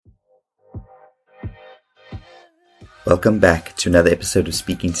Welcome back to another episode of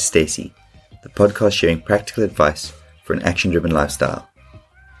Speaking to Stacey, the podcast sharing practical advice for an action-driven lifestyle.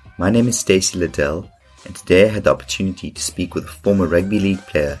 My name is Stacey Liddell, and today I had the opportunity to speak with a former rugby league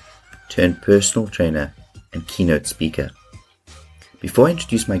player turned personal trainer and keynote speaker. Before I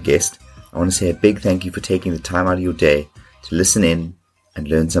introduce my guest, I want to say a big thank you for taking the time out of your day to listen in and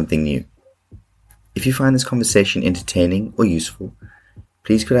learn something new. If you find this conversation entertaining or useful,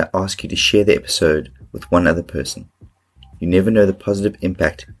 please could I ask you to share the episode with one other person. You never know the positive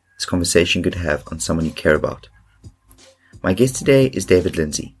impact this conversation could have on someone you care about. My guest today is David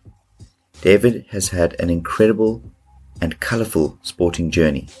Lindsay. David has had an incredible and colourful sporting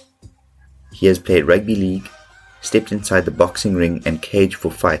journey. He has played rugby league, stepped inside the boxing ring and cage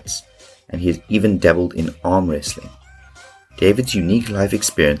for fights, and he has even dabbled in arm wrestling. David's unique life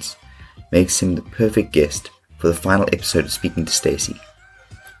experience makes him the perfect guest for the final episode of Speaking to Stacey.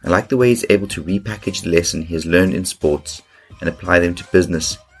 I like the way he's able to repackage the lesson he has learned in sports and apply them to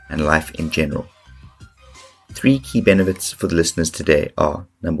business and life in general. 3 key benefits for the listeners today are: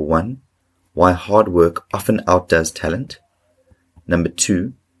 number 1, why hard work often outdoes talent. Number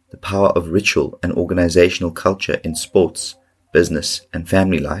 2, the power of ritual and organizational culture in sports, business, and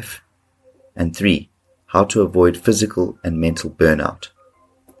family life. And 3, how to avoid physical and mental burnout.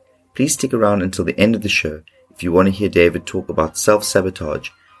 Please stick around until the end of the show if you want to hear David talk about self-sabotage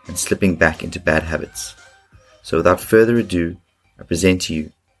and slipping back into bad habits. So without further ado, I present to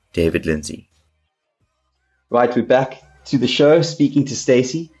you David Lindsay. Right, we're back to the show, Speaking to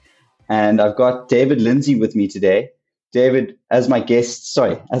Stacey, and I've got David Lindsay with me today. David, as my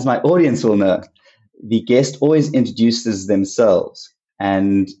audience will know, the guest always introduces themselves,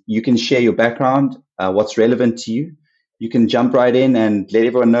 and you can share your background, what's relevant to you. You can jump right in and let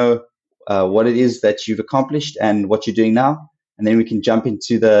everyone know what it is that you've accomplished and what you're doing now, and then we can jump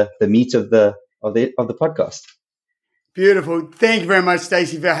into the meat of the podcast. Beautiful. Thank you very much,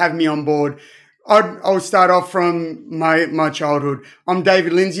 Stacey, for having me on board. I'll start off from my childhood. I'm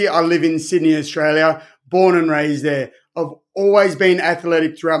David Lindsay. I live in Sydney, Australia, born and raised there. I've always been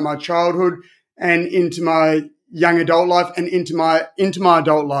athletic throughout my childhood and into my young adult life and into my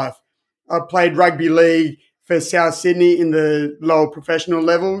adult life. I played rugby league for South Sydney in the lower professional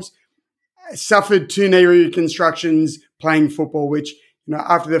levels. I suffered 2 knee reconstructions playing football, which,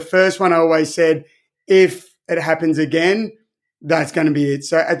 after the first one, I always said, if it happens again, that's going to be it.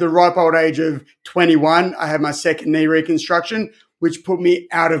 So at the ripe old age of 21, I had my second knee reconstruction, which put me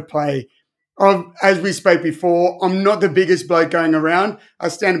out of play. As we spoke before, I'm not the biggest bloke going around. I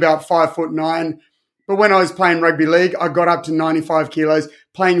stand about 5'9". But when I was playing rugby league, I got up to 95 kilos,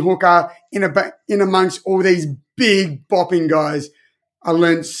 playing hooker in amongst all these big bopping guys. I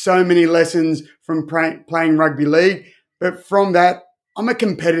learned so many lessons from playing rugby league. But from that, I'm a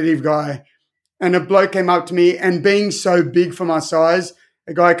competitive guy. And a bloke came up to me, and being so big for my size,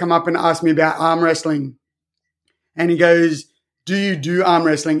 a guy came up and asked me about arm wrestling. And he goes, "Do you do arm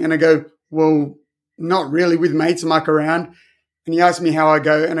wrestling?" And I go, "Well, not really, with mates I muck around." And he asked me how I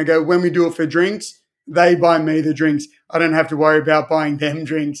go. And I go, "When we do it for drinks, they buy me the drinks. I don't have to worry about buying them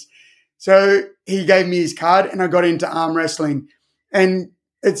drinks." So he gave me his card and I got into arm wrestling. And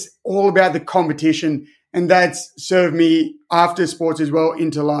it's all about the competition. And that's served me after sports as well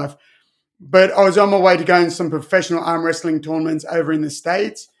into life. But I was on my way to going to some professional arm wrestling tournaments over in the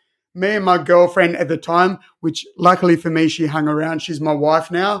States. Me and my girlfriend at the time, which luckily for me, she hung around. She's my wife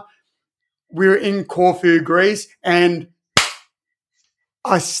now. We were in Corfu, Greece, and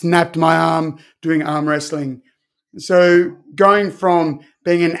I snapped my arm doing arm wrestling. So going from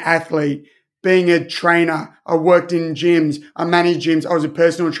being an athlete, being a trainer, I worked in gyms, I managed gyms, I was a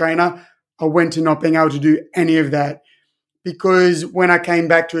personal trainer. I went to not being able to do any of that because when I came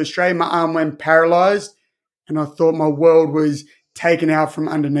back to Australia, my arm went paralyzed and I thought my world was taken out from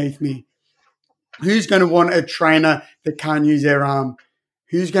underneath me. Who's going to want a trainer that can't use their arm?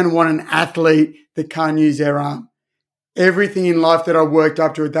 Who's going to want an athlete that can't use their arm? Everything in life that I worked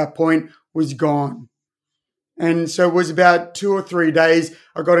up to at that point was gone. And so it was about 2 or 3 days.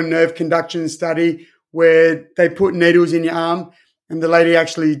 I got a nerve conduction study where they put needles in your arm, and the lady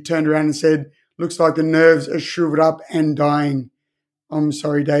actually turned around and said, "Looks like the nerves are shriveled up and dying." "I'm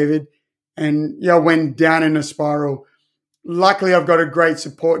sorry, David." And I went down in a spiral. Luckily, I've got a great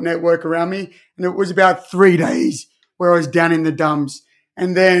support network around me. And it was about 3 days where I was down in the dumps.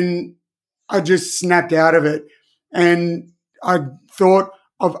 And then I just snapped out of it. And I thought,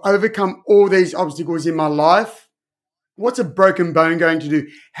 I've overcome all these obstacles in my life. What's a broken bone going to do?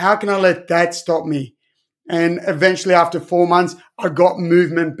 How can I let that stop me? And eventually, after 4 months, I got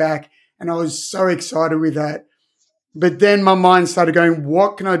movement back. And I was so excited with that. But then my mind started going,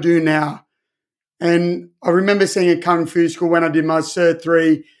 what can I do now? And I remember seeing a Kung Fu school when I did my Cert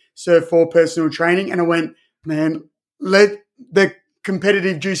 3, Cert 4 personal training. And I went, man, the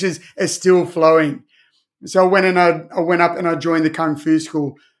competitive juices are still flowing. So I went up and I joined the Kung Fu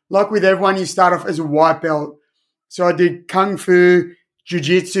school. Like with everyone, you start off as a white belt. So I did Kung Fu,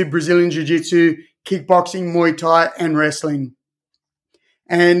 Jiu-Jitsu, Brazilian Jiu-Jitsu, kickboxing, Muay Thai, and wrestling.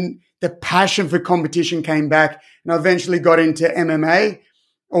 And the passion for competition came back. And I eventually got into MMA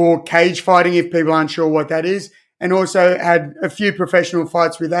or cage fighting, if people aren't sure what that is. And also had a few professional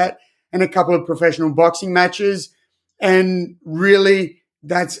fights with that and a couple of professional boxing matches. And really,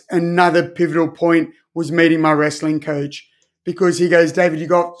 that's another pivotal point, was meeting my wrestling coach, because he goes, David, you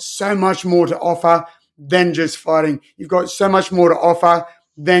got so much more to offer than just fighting. You've got so much more to offer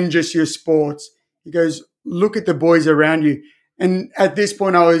than just your sports. He goes, look at the boys around you. And at this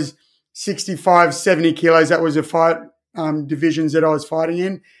point, I was 65, 70 kilos. That was the fight divisions that I was fighting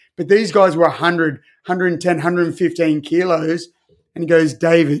in. But these guys were 100, 110, 115 kilos. And he goes,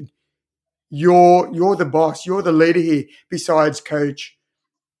 David, you're the boss. You're the leader here besides coach.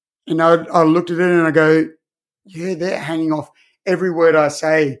 And I looked at it and I go, yeah, they're hanging off every word I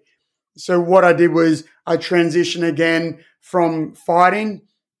say. So what I did was I transitioned again from fighting,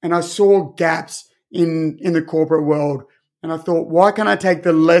 and I saw gaps in the corporate world. And I thought, why can't I take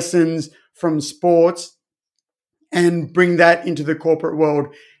the lessons from sports and bring that into the corporate world?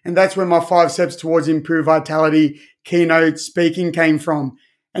 And that's where my 5 steps towards improved vitality keynote speaking came from.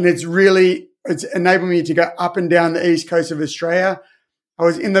 And it's enabled me to go up and down the east coast of Australia. I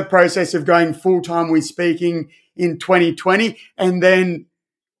was in the process of going full time with speaking in 2020, and then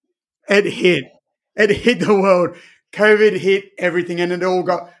it hit the world. COVID hit everything, and it all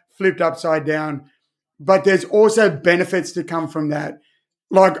got flipped upside down. But there's also benefits to come from that.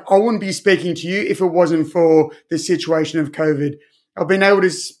 Like, I wouldn't be speaking to you if it wasn't for the situation of COVID. I've been able to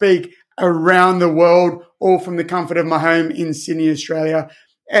speak around the world, all from the comfort of my home in Sydney, Australia,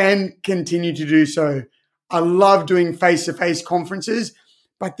 and continue to do so. I love doing face-to-face conferences,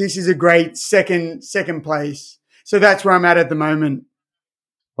 but this is a great second place. So that's where I'm at the moment.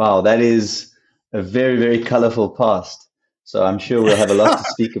 Wow, that is a very, very colorful past. So I'm sure we'll have a lot to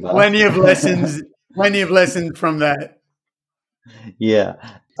speak about. Plenty of lessons from that. Yeah.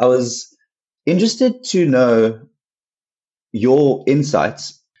 I was interested to know your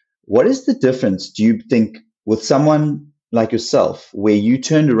insights. What is the difference, do you think, with someone like yourself, where you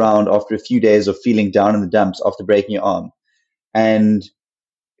turned around after a few days of feeling down in the dumps after breaking your arm and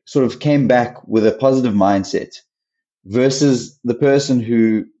sort of came back with a positive mindset, versus the person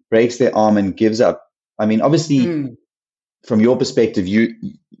who breaks their arm and gives up? I mean, obviously, from your perspective,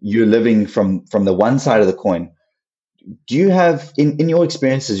 you're living from the one side of the coin. Do you have, in your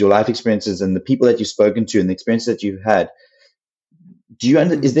experiences, your life experiences, and the people that you've spoken to and the experiences that you've had,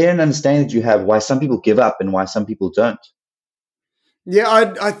 is there an understanding that you have why some people give up and why some people don't?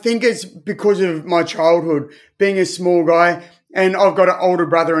 Yeah, I think it's because of my childhood, being a small guy, and I've got an older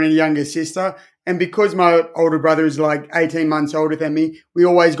brother and a younger sister. And because my older brother is like 18 months older than me, we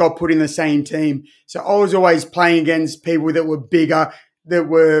always got put in the same team. So I was always playing against people that were bigger, that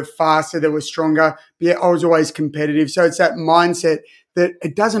were faster, that were stronger. But yeah, I was always competitive. So it's that mindset that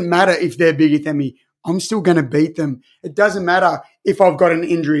it doesn't matter if they're bigger than me. I'm still going to beat them. It doesn't matter if I've got an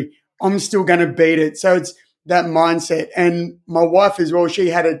injury. I'm still going to beat it. So it's that mindset. And my wife as well, she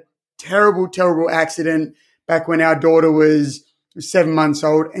had a terrible, terrible accident back when our daughter was 7 months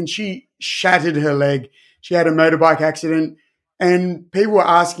old, and she shattered her leg. She had a motorbike accident, and people were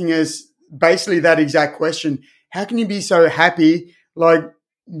asking us basically that exact question. How can you be so happy, like,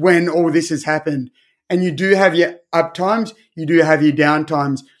 when all this has happened? And you do have your up times, you do have your down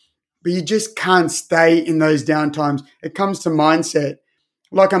times, but you just can't stay in those down times. It comes to mindset.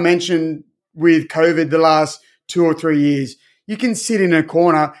 Like I mentioned with COVID the last 2 or 3 years, you can sit in a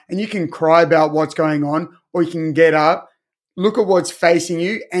corner and you can cry about what's going on, or you can get up, look at what's facing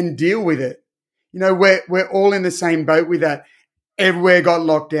you and deal with it. You know, we're all in the same boat with that. Everywhere got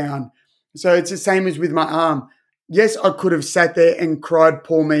locked down. So it's the same as with my arm. Yes, I could have sat there and cried,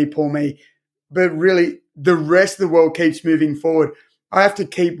 poor me, poor me. But really, the rest of the world keeps moving forward. I have to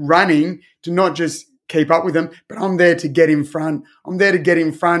keep running to not just keep up with them, but I'm there to get in front. I'm there to get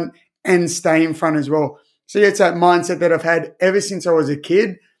in front and stay in front as well. So yeah, it's that mindset that I've had ever since I was a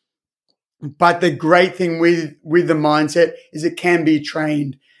kid. But the great thing with the mindset is it can be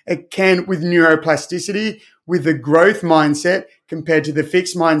trained. It can, with neuroplasticity, with the growth mindset compared to the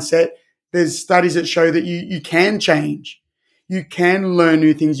fixed mindset, there's studies that show that you can change. You can learn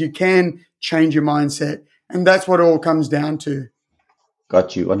new things. You can change your mindset. And that's what it all comes down to.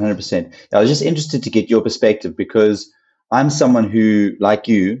 Got you, 100%. I was just interested to get your perspective, because I'm someone who, like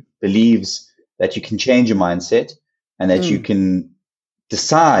you, believes that you can change your mindset and that you can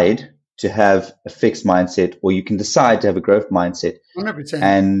decide to have a fixed mindset, or you can decide to have a growth mindset. 100%.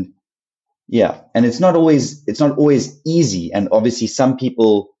 And yeah, and it's not always easy. And obviously some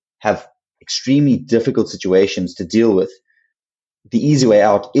people have extremely difficult situations to deal with. The easy way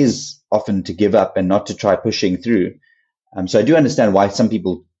out is often to give up and not to try pushing through. So I do understand why some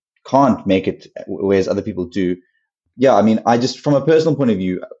people can't make it, whereas other people do. Yeah, I mean, I just, from a personal point of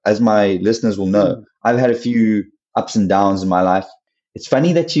view, as my listeners will know, I've had a few ups and downs in my life. It's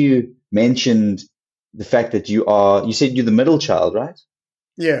funny that you mentioned the fact that you said you're the middle child, right?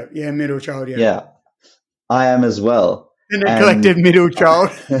 Yeah, middle child, yeah. Yeah, I am as well. The neglected middle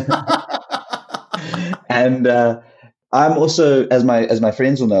child. And I'm also, as my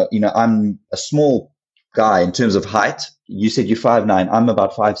friends will know, I'm a small guy in terms of height. You said you're 5'9". I'm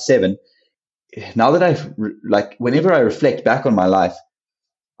about 5'7". Now that whenever I reflect back on my life,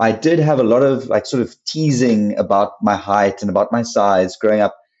 I did have a lot of sort of teasing about my height and about my size growing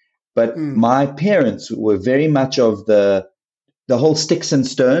up. But my parents were very much of the whole sticks and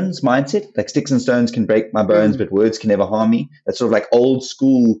stones mindset. Like, sticks and stones can break my bones, but words can never harm me. That's sort of like old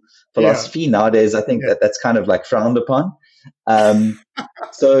school philosophy. Nowadays, I think that's kind of like frowned upon.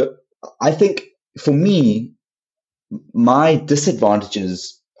 So I think for me, my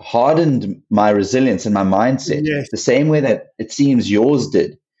disadvantages hardened my resilience and my mindset the same way that it seems yours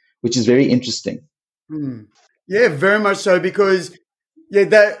did, which is very interesting. Yeah, very much so, because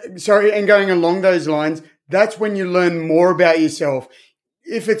and going along those lines, that's when you learn more about yourself.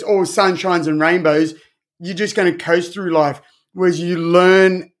 If it's all sunshines and rainbows, you're just going to coast through life. Whereas you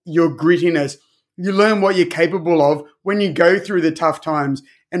learn your grittiness, you learn what you're capable of when you go through the tough times.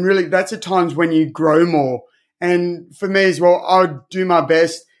 And really, that's the times when you grow more. And for me as well, I'll do my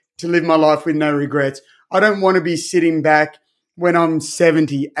best to live my life with no regrets. I don't want to be sitting back when I'm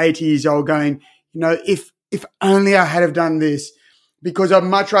 70, 80 years old going, if only I had have done this, because I'd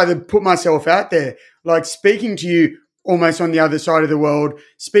much rather put myself out there, like speaking to you almost on the other side of the world,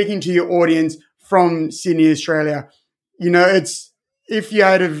 speaking to your audience from Sydney, Australia. It's, if you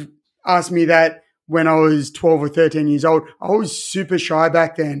had have asked me that when I was 12 or 13 years old, I was super shy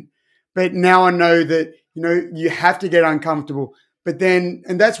back then. But now I know that, you have to get uncomfortable. But then,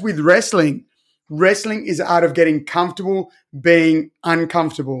 and that's with wrestling. Wrestling is the art of getting comfortable, being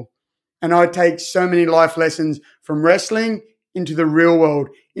uncomfortable. And I take so many life lessons from wrestling into the real world,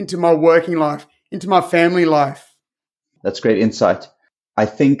 into my working life, into my family life. That's great insight. I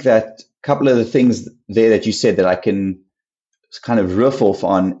think that a couple of the things there that you said that I can kind of riff off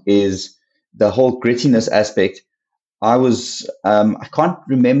on is the whole grittiness aspect. I can't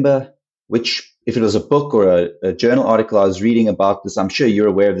remember if it was a book or a journal article I was reading about this. I'm sure you're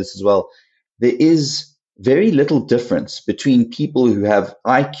aware of this as well. There is very little difference between people who have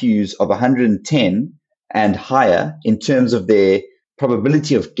IQs of 110 and higher in terms of their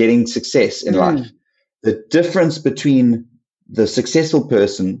probability of getting success in life. The difference between the successful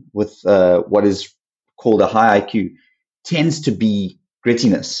person with what is called a high IQ tends to be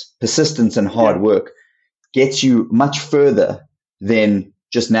grittiness, persistence, and hard work. Gets you much further than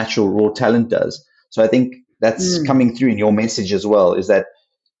just natural raw talent does. So I think that's coming through in your message as well, is that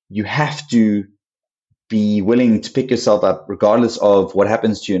you have to be willing to pick yourself up regardless of what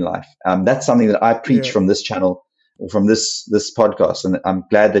happens to you in life. That's something that I preach from this channel or from this podcast. And I'm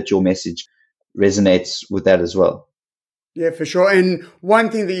glad that your message resonates with that as well. Yeah, for sure. And one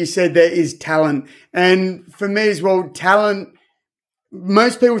thing that you said there is talent. And for me as well, talent,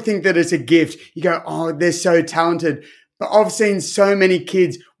 most people think that it's a gift. You go, oh, they're so talented. But I've seen so many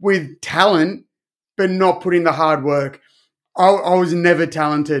kids with talent, but not put in the hard work. I was never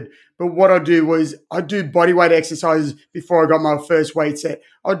talented. But what I do was I do body weight exercises before I got my first weight set.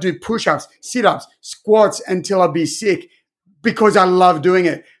 I'd do push-ups, sit-ups, squats until I'd be sick because I love doing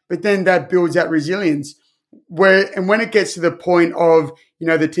it. But then that builds that resilience. And when it gets to the point of,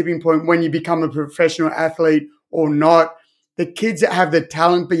 the tipping point, when you become a professional athlete or not, the kids that have the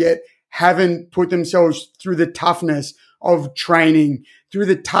talent but yet haven't put themselves through the toughness of training, through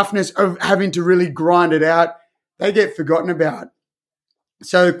the toughness of having to really grind it out, they get forgotten about.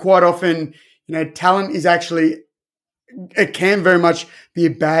 So quite often, talent is actually, it can very much be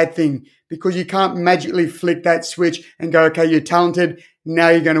a bad thing because you can't magically flick that switch and go, okay, you're talented, now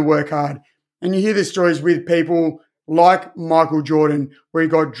you're going to work hard. And you hear the stories with people like Michael Jordan, where he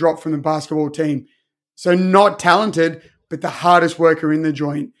got dropped from the basketball team. So not talented, but the hardest worker in the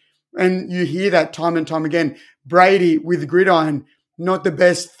joint. And you hear that time and time again. Brady with gridiron, not the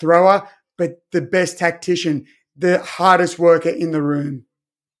best thrower, but the best tactician, the hardest worker in the room.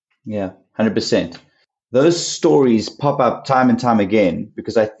 Yeah, 100%. those stories pop up time and time again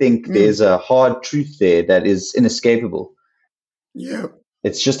because I think Mm. there's a hard truth there that is inescapable. Yeah.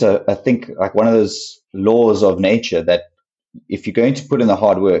 It's just I think like one of those laws of nature that if you're going to put in the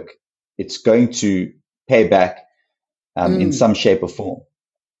hard work, it's going to pay back in Mm. some shape or form.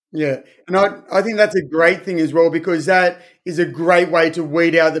 Yeah. And I think that's a great thing as well, because that is a great way to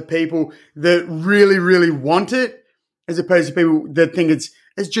weed out the people that really, really want it, as opposed to people that think it's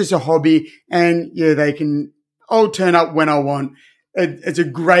just a hobby and yeah, I'll turn up when I want. It's a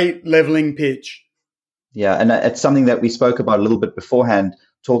great leveling pitch. Yeah, and it's something that we spoke about a little bit beforehand,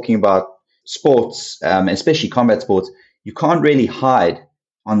 talking about sports, especially combat sports. You can't really hide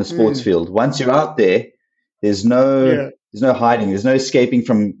on the sports Mm. field. Once you're out there, there's no Yeah. there's no hiding. There's no escaping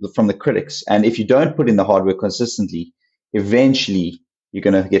from the critics. And if you don't put in the hard work consistently, eventually you're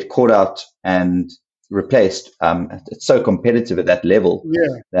going to get caught out and replaced. It's so competitive at that level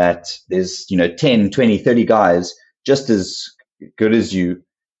Yeah. that there's 10, 20, 30 guys just as good as you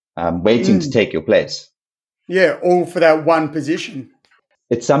waiting to Mm. take your place. Yeah. All for that one position.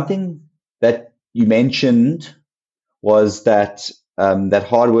 It's something that you mentioned was that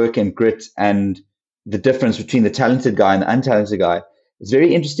hard work and grit and the difference between the talented guy and the untalented guy. It's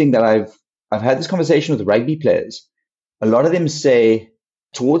very interesting that I've had this conversation with rugby players. A lot of them say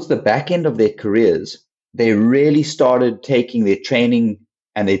towards the back end of their careers, they really started taking their training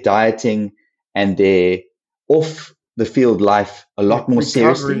and their dieting and their off the field life a lot more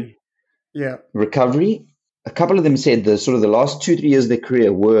seriously. Recovery. Yeah. Recovery. A couple of them said the last 2-3 years of their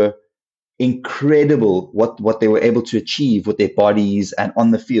career were incredible what they were able to achieve with their bodies and on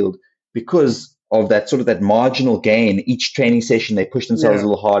the field because of that marginal gain. Each training session they pushed themselves Yeah. a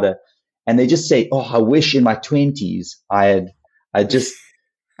little harder, and they just say, "Oh, I wish in my 20s I just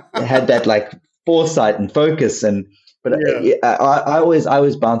had that like foresight and focus." And but Yeah. I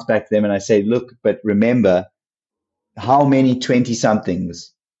always bounce back to them and I say, "Look, but remember how many 20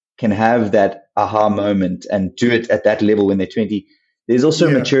 somethings can have that aha moment and do it at that level when they're 20. There's also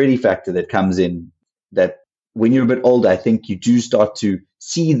a Yeah. maturity factor that comes in that when you're a bit older, I think you do start to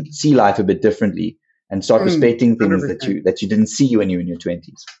see life a bit differently and start respecting things that 100%. you didn't see when you were in your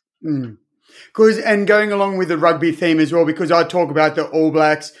 20s. Mm. And going along with the rugby theme as well, because I talk about the All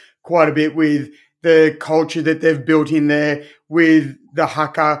Blacks quite a bit with the culture that they've built in there, with the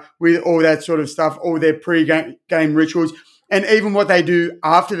haka, with all that sort of stuff, all their pre-game rituals, and even what they do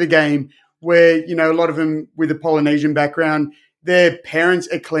after the game, where, a lot of them with a Polynesian background, their parents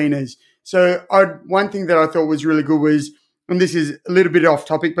are cleaners. So one thing that I thought was really good was, and this is a little bit off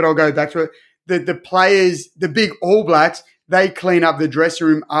topic, but I'll go back to it, the players, the big All Blacks, they clean up the dressing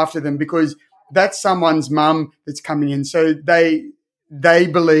room after them because that's someone's mum that's coming in. So they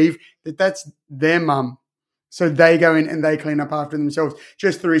believe that that's their mum. So they go in and they clean up after themselves,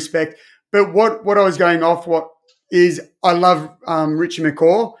 just the respect. But what I was going off, what is, I love Richie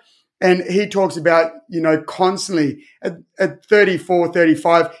McCaw, and he talks about, constantly at 34,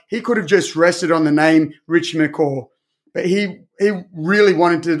 35, he could have just rested on the name Richie McCaw, but he really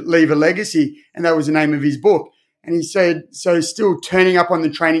wanted to leave a legacy, and that was the name of his book. And he said, so still turning up on the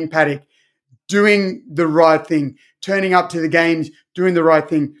training paddock, doing the right thing, turning up to the games, doing the right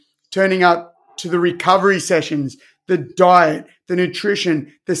thing, turning up to the recovery sessions, the diet, the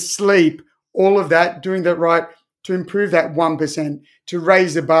nutrition, the sleep, all of that, doing that right to improve that 1%, to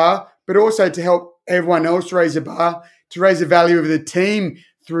raise the bar, but also to help everyone else raise the bar, to raise the value of the team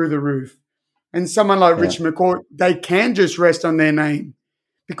through the roof. And someone like Yeah. Rich McCourt, they can just rest on their name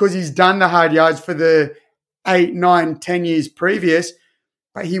because he's done the hard yards for the 8, 9, 10 years previous,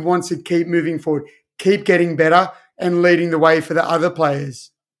 but he wants to keep moving forward, keep getting better and leading the way for the other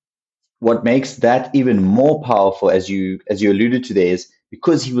players. What makes that even more powerful, as you alluded to there, is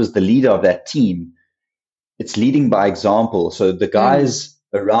because he was the leader of that team. It's leading by example. So the guys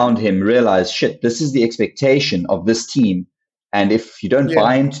around him realize, shit, this is the expectation of this team. And if you don't Yeah,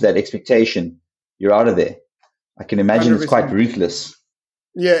 buy into that expectation, you're out of there. I can imagine it's quite 100%. ruthless.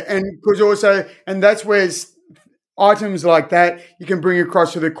 Yeah, and because also, and that's where items like that you can bring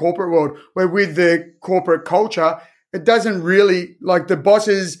across to the corporate world, where with the corporate culture, it doesn't really, like the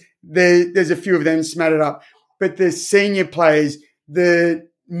bosses, there's a few of them smattered up, but the senior players, the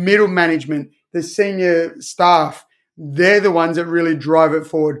middle management, the senior staff, they're the ones that really drive it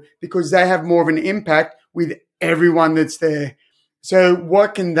forward because they have more of an impact with everyone that's there. So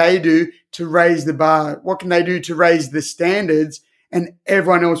what can they do to raise the bar? What can they do to raise the standards? And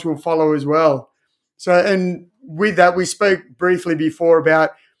everyone else will follow as well. So, and with that, we spoke briefly before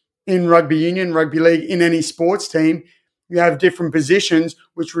about in rugby union, rugby league, in any sports team, you have different positions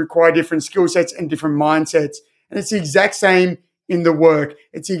which require different skill sets and different mindsets. And it's the exact same in the work.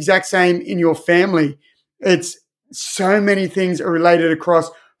 It's the exact same in your family. It's so many things are related across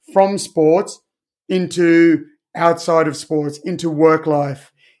from sports into outside of sports, into work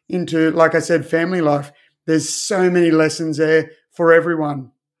life, into, like I said, family life. There's so many lessons there for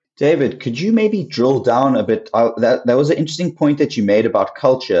everyone. David, could you maybe drill down a bit? That was an interesting point that you made about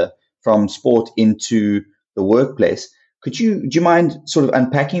culture from sport into the workplace. Do you mind sort of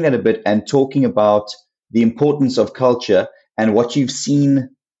unpacking that a bit and talking about the importance of culture and what you've seen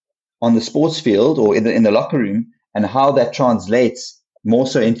on the sports field or in the locker room, and how that translates more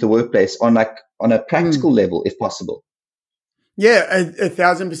so into the workplace on a practical level, if possible? Yeah,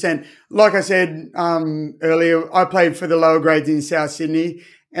 1,000%. Like I said earlier, I played for the lower grades in South Sydney,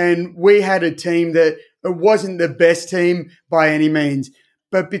 and we had a team that it wasn't the best team by any means,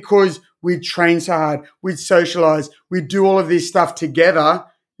 but because we'd train so hard, we'd socialize, we'd do all of this stuff together,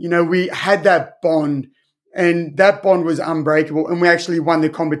 we had that bond, and that bond was unbreakable. And we actually won the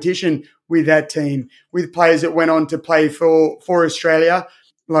competition with that team, with players that went on to play for Australia.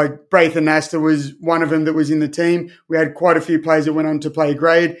 Like Braithen Astor was one of them that was in the team. We had quite a few players that went on to play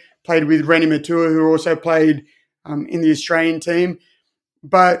grade, played with Rennie Matua, who also played in the Australian team.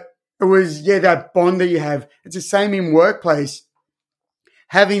 But it was, that bond that you have. It's the same in workplace.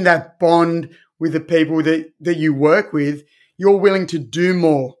 Having that bond with the people that you work with, you're willing to do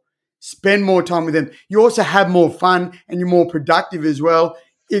more, spend more time with them. You also have more fun and you're more productive as well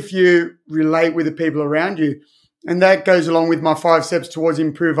if you relate with the people around you. And that goes along with my 5 steps towards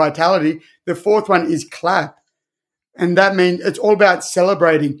improved vitality. The fourth one is clap. And that means it's all about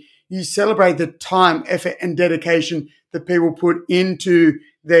celebrating. You celebrate the time, effort, and dedication that people put into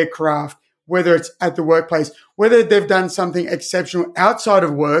their craft, whether it's at the workplace, whether they've done something exceptional outside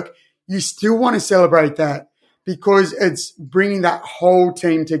of work, you still want to celebrate that because it's bringing that whole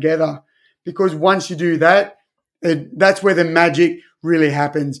team together. Because once you do that, that's where the magic really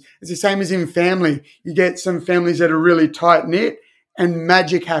happens. It's the same as in family. You get some families that are really tight knit and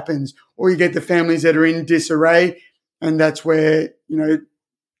magic happens, or you get the families that are in disarray, and that's where,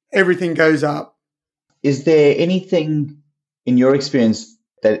 everything goes up. Is there anything in your experience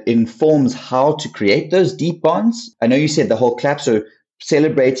that informs how to create those deep bonds? I know you said the whole clap, so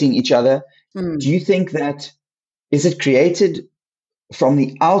celebrating each other. Do you think that is it created from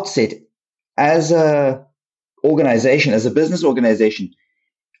the outset as a organization, as a business organization?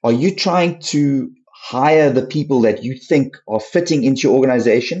 Are you trying to hire the people that you think are fitting into your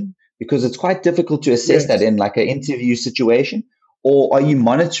organization? Because it's quite difficult to assess that in like an interview situation. Or are you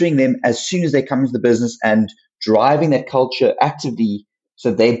monitoring them as soon as they come into the business and driving that culture actively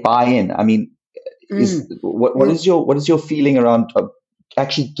so they buy in? I mean, what is your feeling around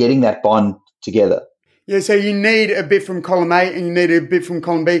actually getting that bond together? Yeah, so you need a bit from column A and you need a bit from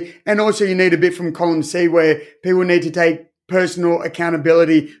column B, and also you need a bit from column C where people need to take personal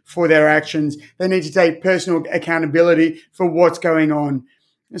accountability for their actions. They need to take personal accountability for what's going on.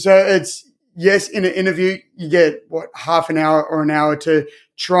 So it's, yes, in an interview, you get half an hour or an hour to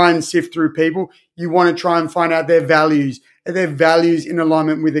try and sift through people. You want to try and find out their values. Are their values in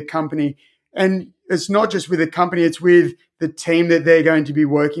alignment with the company? And it's not just with the company, it's with the team that they're going to be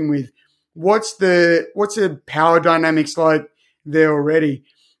working with. What's the power dynamics like there already?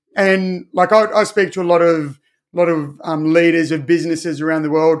 And like I speak to a lot of leaders of businesses around the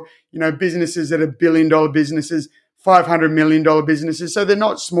world, businesses that are $1 billion businesses, $500 million businesses. So they're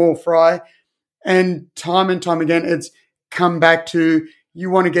not small fry. And time again, it's come back to you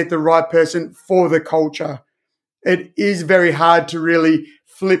want to get the right person for the culture. It is very hard to really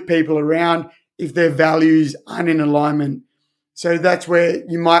flip people around if their values aren't in alignment. So that's where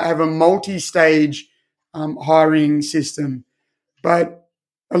you might have a multi-stage hiring system. But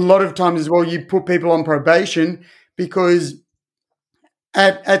a lot of times as well, you put people on probation because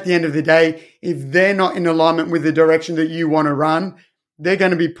at the end of the day, if they're not in alignment with the direction that you want to run, they're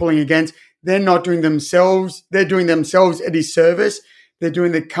going to be pulling against. They're not doing themselves. They're doing themselves a disservice. They're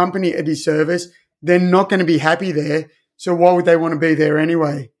doing the company a disservice. They're not going to be happy there. So why would they want to be there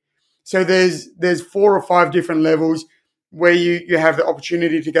anyway? So there's 4 or 5 different levels where you have the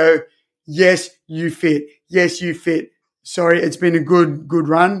opportunity to go, yes, you fit. Yes, you fit. Sorry, it's been a good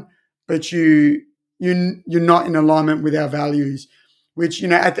run, but you're not in alignment with our values, which,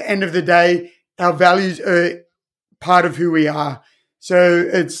 at the end of the day, our values are part of who we are. So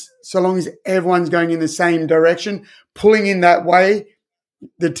it's so long as everyone's going in the same direction, pulling in that way,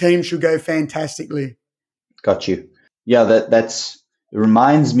 the team should go fantastically. Got you. Yeah, that's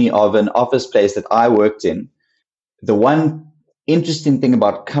reminds me of an office place that I worked in. The one interesting thing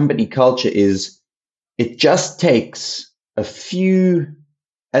about company culture is it just takes a few,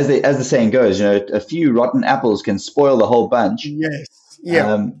 as the saying goes, a few rotten apples can spoil the whole bunch. Yes.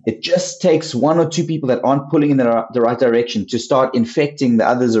 Yeah. It just takes one or two people that aren't pulling in the right direction to start infecting the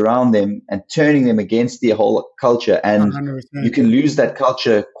others around them and turning them against the whole culture. And 100%. you can lose that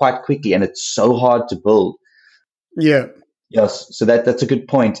culture quite quickly, and it's so hard to build. Yeah. Yes, so that's a good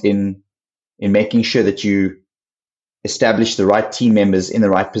point in making sure that you establish the right team members in the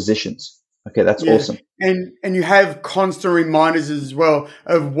right positions. Okay, that's Yeah. awesome. And you have constant reminders as well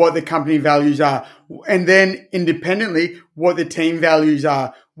of what the company values are. And then independently, what the team values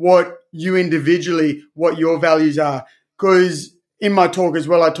are, what you individually, what your values are. Because in my talk as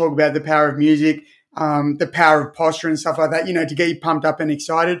well, I talk about the power of music, the power of posture and stuff like that, to get you pumped up and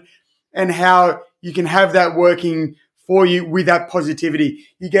excited, and how you can have that working for you with that positivity.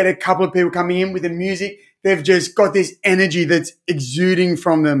 You get a couple of people coming in with the music, they've just got this energy that's exuding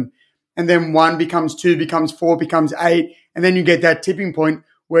from them. And then 1 becomes 2, becomes 4, becomes 8. And then you get that tipping point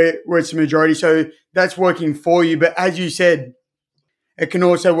where it's the majority. So that's working for you. But as you said, it can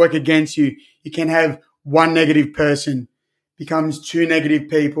also work against you. You can have 1 negative person, becomes 2 negative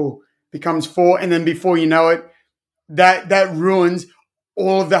people, becomes 4. And then before you know it, that ruins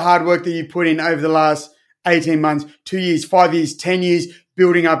all of the hard work that you put in over the last 18 months, 2 years, 5 years, 10 years,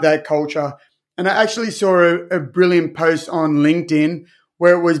 building up that culture. And I actually saw a brilliant post on LinkedIn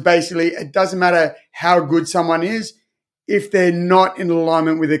where it was basically, it doesn't matter how good someone is, if they're not in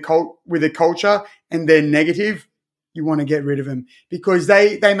alignment with the culture and they're negative, you want to get rid of them, because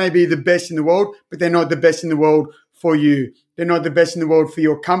they may be the best in the world, but they're not the best in the world for you. They're not the best in the world for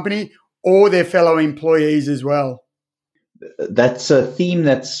your company or their fellow employees as well. That's a theme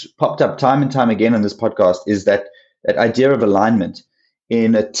that's popped up time and time again on this podcast, is that idea of alignment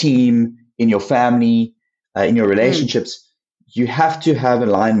in a team, in your family, in your relationships. You have to have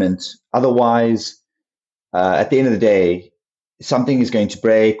alignment. Otherwise, at the end of the day, something is going to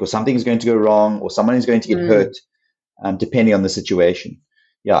break, or something is going to go wrong, or someone is going to get hurt, depending on the situation.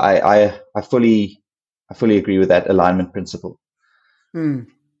 Yeah, I fully agree with that alignment principle.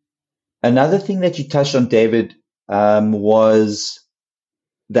 Another thing that you touched on, David, was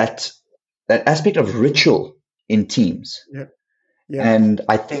that aspect of ritual in teams. Yeah. And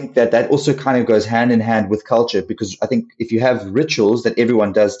I think that also kind of goes hand in hand with culture, because I think if you have rituals that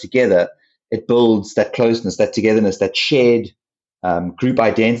everyone does together, it builds that closeness, that togetherness, that shared group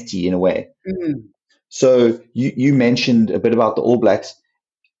identity in a way. So you mentioned a bit about the All Blacks.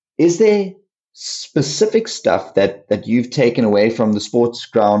 Is there specific stuff that you've taken away from the sports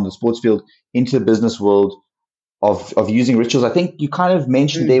ground, the sports field, into the business world of using rituals? I think you kind of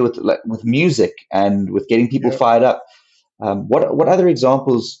mentioned there with music and with getting people fired up. What other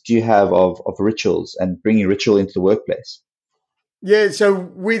examples do you have of rituals and bringing ritual into the workplace? Yeah, so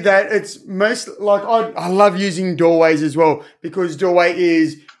with that, it's most like I love using doorways as well, because doorway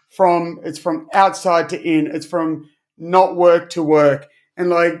is from outside to in. It's from not work to work.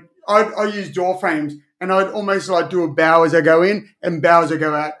 And like I use door frames, and I'd almost like do a bow as I go in and bow as I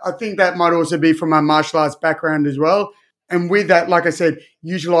go out. I think that might also be from my martial arts background as well. And with that, like I said,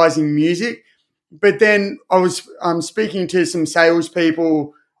 utilizing music. But then I was speaking to some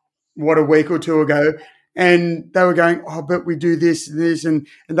salespeople, a week or two ago, and they were going, "Oh, but we do this and this," and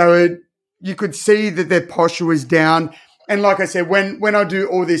you could see that their posture was down. And like I said, when I do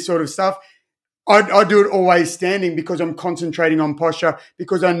all this sort of stuff, I do it always standing, because I'm concentrating on posture,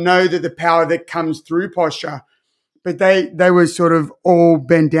 because I know that the power that comes through posture. But they were sort of all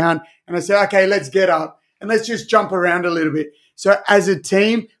bent down, and I said, "Okay, let's get up and let's just jump around a little bit." So as a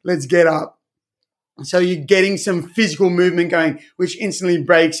team, let's get up. So you're getting some physical movement going, which instantly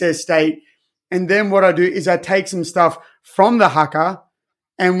breaks their state. And then what I do is I take some stuff from the haka,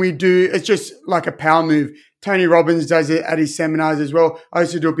 and it's just like a power move. Tony Robbins does it at his seminars as well. I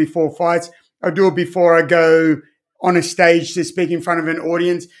used to do it before fights. I do it before I go on a stage to speak in front of an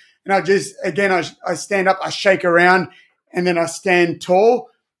audience. And I stand up, I shake around, and then I stand tall,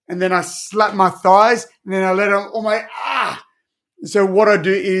 and then I slap my thighs, and then I let them all my So what I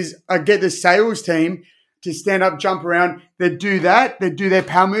do is I get the sales team to stand up, jump around. They do that. They do their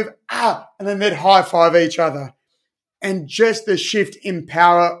power move, and then they'd high five each other. And just the shift in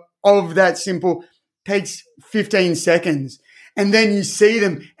power of that simple takes 15 seconds. And then you see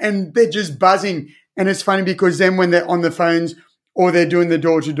them and they're just buzzing. And it's funny, because then when they're on the phones or they're doing the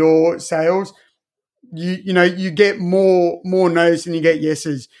door-to-door sales, you get more no's than you get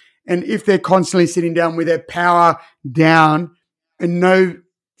yeses. And if they're constantly sitting down with their power down, and no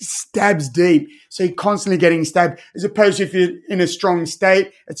stabs deep, so you're constantly getting stabbed, as opposed to if you're in a strong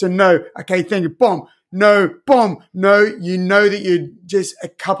state, it's a no. Okay, thank you. Bomb. No, bomb. No, you know that you're just a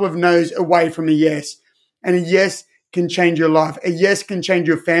couple of no's away from a yes. And a yes can change your life. A yes can change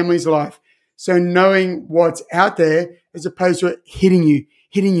your family's life. So knowing what's out there as opposed to it hitting you,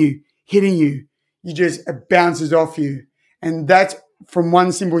 it bounces off you. And that's from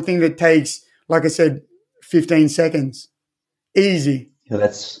one simple thing that takes, like I said, 15 seconds. Easy. Yeah,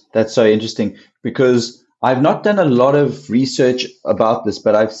 that's so interesting because I've not done a lot of research about this,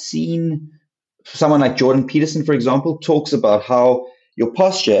 but I've seen someone like Jordan Peterson, for example, talks about how your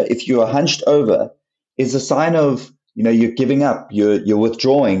posture, if you are hunched over, is a sign of, you're giving up, you're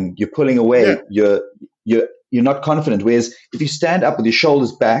withdrawing, you're pulling away, you're not confident. Whereas if you stand up with your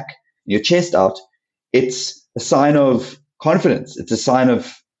shoulders back, your chest out, it's a sign of confidence. It's a sign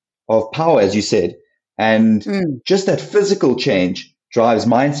of power, as you said. And just that physical change drives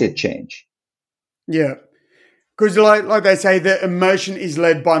mindset change. Yeah. Because like they say, the emotion is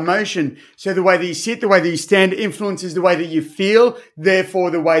led by motion. So the way that you sit, the way that you stand influences the way that you feel,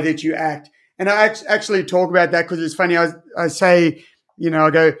 therefore the way that you act. And I actually talk about that because it's funny. I say, I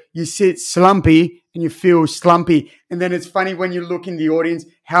go, you sit slumpy and you feel slumpy. And then it's funny when you look in the audience,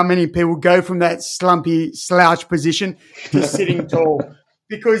 how many people go from that slumpy slouch position to sitting tall.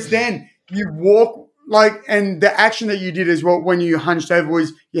 Because then you walk and the action that you did as well when you hunched over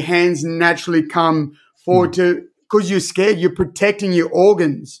was your hands naturally come forward because you're scared, you're protecting your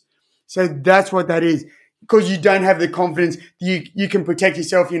organs. So that's what that is. Because you don't have the confidence, you can protect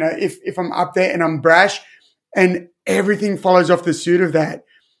yourself. If I'm up there and I'm brash and everything follows off the suit of that.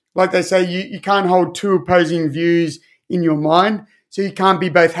 Like they say, you can't hold two opposing views in your mind. So you can't be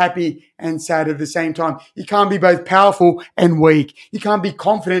both happy and sad at the same time. You can't be both powerful and weak. You can't be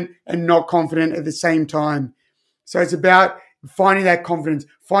confident and not confident at the same time. So it's about finding that confidence,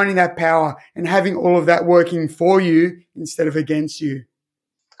 finding that power, and having all of that working for you instead of against you.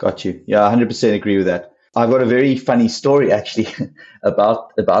 Got you. Yeah, 100% agree with that. I've got a very funny story actually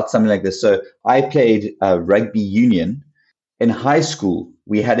about something like this. So I played rugby union in high school.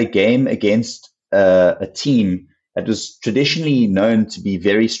 We had a game against a team that was traditionally known to be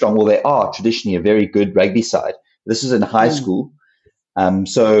very strong. Well, they are traditionally a very good rugby side. This is in high school.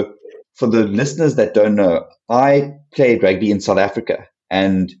 So for the listeners that don't know, I played rugby in South Africa,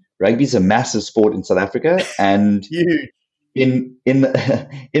 and rugby is a massive sport in South Africa. And in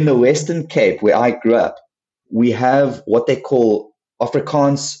the Western Cape, where I grew up, we have what they call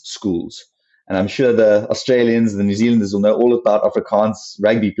Afrikaans schools. And I'm sure the Australians and the New Zealanders will know all about Afrikaans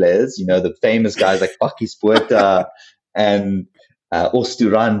rugby players, the famous guys like Bakkie Spuita and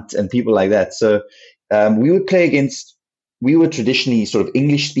Osturant and people like that. So we would play against, we were traditionally sort of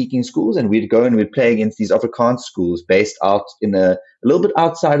English-speaking schools, and we'd go and we'd play against these Afrikaans schools based out in a little bit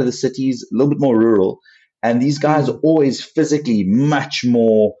outside of the cities, a little bit more rural. And these guys are always physically much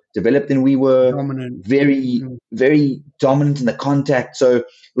more developed than we were, very, very dominant in the contact. So it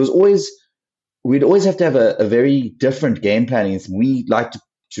was always, we'd always have to have a very different game planning. We like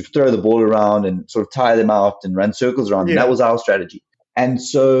to throw the ball around and sort of tire them out and run circles around. And that was our strategy. And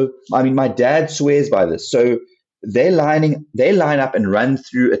so, my dad swears by this. So they line up and run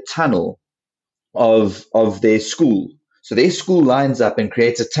through a tunnel of their school. So their school lines up and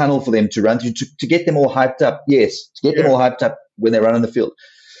creates a tunnel for them to run through to get them all hyped up. Yes, to get them all hyped up when they run on the field.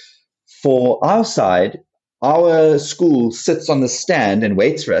 For our side, our school sits on the stand and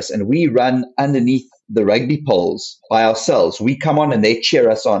waits for us, and we run underneath the rugby poles by ourselves. We come on and they cheer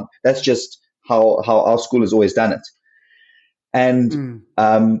us on. That's just how our school has always done it. And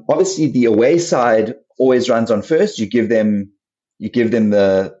obviously the away side always runs on first. You give them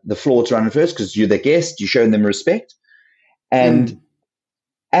the floor to run on first because you're the guest. You show them respect. And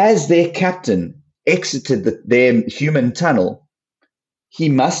as their captain exited their human tunnel, he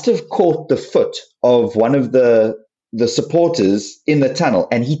must have caught the foot of one of the supporters in the tunnel,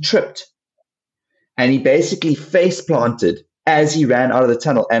 and he tripped. And he basically face planted as he ran out of the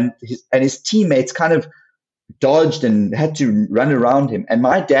tunnel, and his teammates kind of dodged and had to run around him. And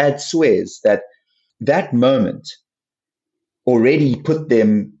my dad swears that moment already put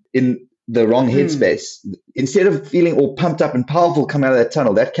them in the wrong headspace. Instead of feeling all pumped up and powerful coming out of that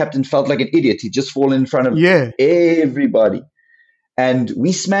tunnel, that captain felt like an idiot. He'd just fallen in front of everybody. And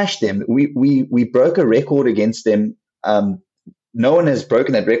we smashed them. We broke a record against them. No one has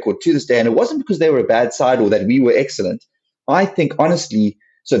broken that record to this day. And it wasn't because they were a bad side or that we were excellent. I think, honestly,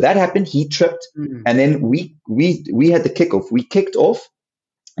 so that happened. He tripped. And then we had the kickoff. We kicked off.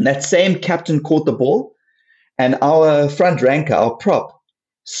 And that same captain caught the ball. And our front ranker, our prop,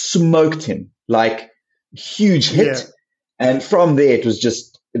 smoked him like huge hit. And from there, it was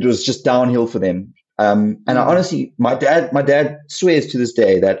just downhill for them. And I honestly, my dad swears to this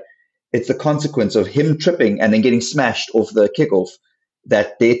day that it's the consequence of him tripping and then getting smashed off the kickoff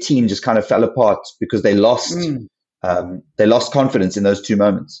that their team just kind of fell apart because they lost confidence in those two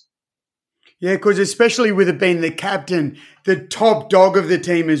moments. Yeah, because especially with it being the captain, the top dog of the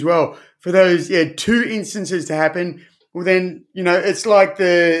team as well, for those two instances to happen, well then, it's like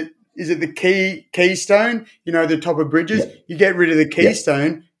the keystone, the top of bridges, Yeah, you get rid of the yeah.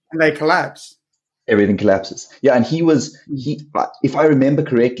 keystone and they collapse. Everything collapses. Yeah, and if I remember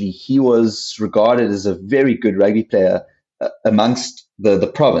correctly, he was regarded as a very good rugby player amongst the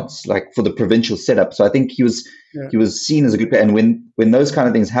province, like for the provincial setup. So I think Yeah. he was seen as a good player. And when those kind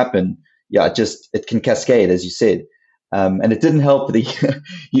of things happen, yeah, it can cascade, as you said. And it didn't help that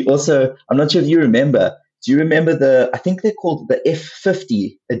he also, I'm not sure if you remember. Do you remember I think they're called the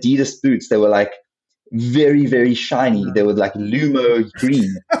F50 Adidas boots? They were like very, very shiny. They were like Lumo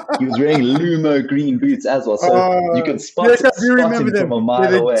green. He was wearing Lumo green boots as well. So you could Yes, I do spot remember him from them. a Yeah,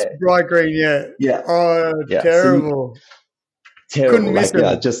 mile the away. bright green, yeah. Yeah. Oh, Yeah. So terrible. terrible. Couldn't miss Like,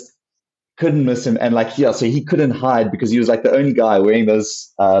 yeah, them. just couldn't miss him. And like, yeah, so he couldn't hide because he was like the only guy wearing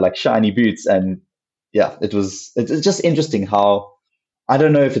those like shiny boots. And yeah, it's just interesting how, I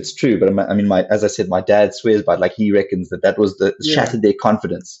don't know if it's true, but I mean, as I said, my dad swears by it. Like he reckons that was the Yeah. shattered their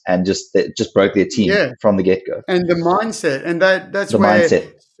confidence and just broke their team Yeah. from the get go. And the mindset, and that's The where,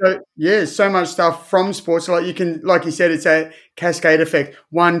 mindset. so much stuff from sports. Like you can, like you said, it's a cascade effect.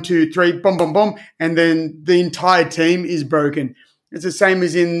 1, 2, 3, boom, boom, boom, and then the entire team is broken. It's the same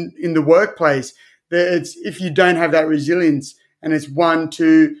as in the workplace. It's if you don't have that resilience, and it's 1,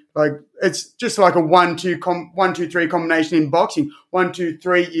 2, like it's just like a 1, 2, 1, 2, 3 combination in boxing. 1, 2,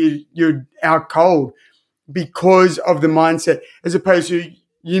 3, you're out cold because of the mindset, as opposed to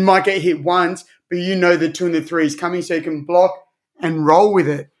you might get hit once, but the 2 and the 3 is coming, so you can block and roll with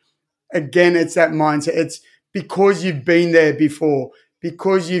it. Again, it's that mindset. It's because you've been there before,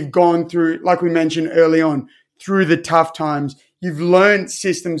 because you've gone through, like we mentioned early on, through the tough times. You've learned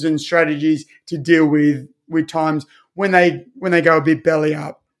systems and strategies to deal with times when they go a bit belly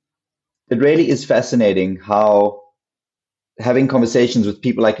up. It really is fascinating how having conversations with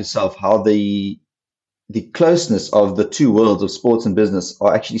people like yourself, how the closeness of the two worlds of sports and business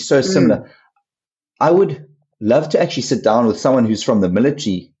are actually so similar. I would love to actually sit down with someone who's from the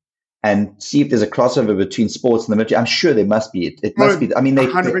military and see if there's a crossover between sports and the military. I'm sure there must be. It must be. I mean,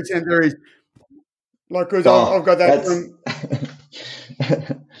 100% there is. Like, because I've got that from.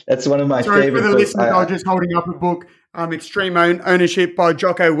 That's one of my Sorry favorite for the books. listeners. I was just holding up a book, Extreme Ownership by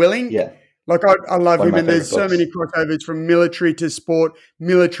Jocko Willink. Yeah. Like I love One of him, my and there's so favorite many crossovers from military to sport,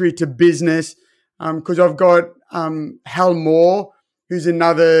 military to business. Because I've got Hal Moore, who's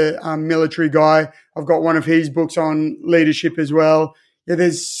another military guy. I've got one of his books on leadership as well. Yeah,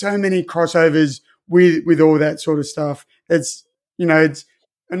 there's so many crossovers with all that sort of stuff. It's it's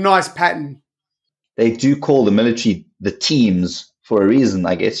a nice pattern. They do call the military the teams for a reason,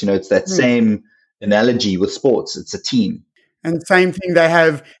 I guess. It's that same analogy with sports. It's a team. And same thing, they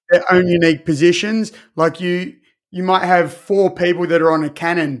have their own unique positions. Like you might have 4 people that are on a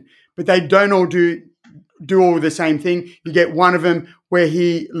cannon, but they don't all do all the same thing. You get one of them where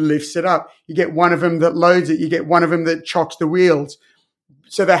he lifts it up. You get one of them that loads it. You get one of them that chocks the wheels.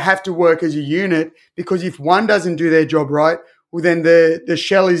 So they have to work as a unit, because if one doesn't do their job right, well, then the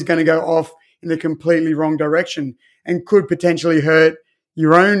shell is going to go off in the completely wrong direction and could potentially hurt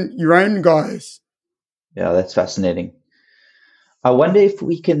your own guys. Yeah, that's fascinating. I wonder if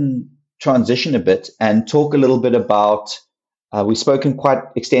we can transition a bit and talk a little bit about, we've spoken quite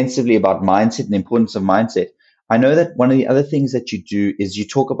extensively about mindset and the importance of mindset. I know that one of the other things that you do is you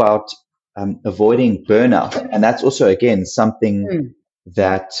talk about avoiding burnout. And that's also, again, something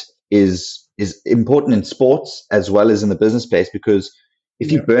that is important in sports as well as in the business place, because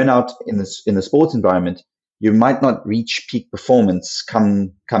if you burn out in the sports environment, you might not reach peak performance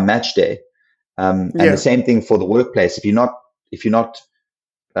come match day. And the same thing for the workplace. If you're not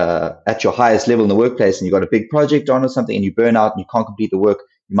at your highest level in the workplace and you've got a big project on or something and you burn out and you can't complete the work,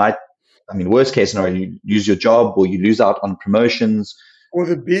 you might, worst case scenario, you lose your job or you lose out on promotions. Or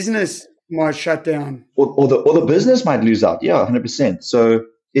the business might shut down. Or the business might lose out. Yeah, 100%. So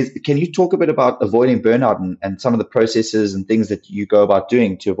can you talk a bit about avoiding burnout and some of the processes and things that you go about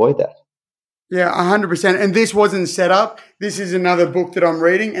doing to avoid that? Yeah, 100%. And this wasn't set up. This is another book that I'm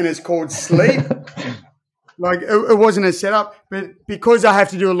reading, and it's called Sleep. Like it wasn't a setup, but because I have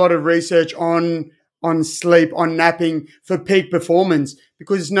to do a lot of research on sleep, on napping for peak performance,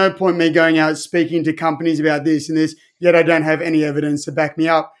 because there's no point me going out speaking to companies about this and this, yet I don't have any evidence to back me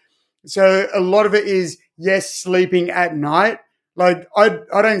up. So a lot of it is, yes, sleeping at night. Like I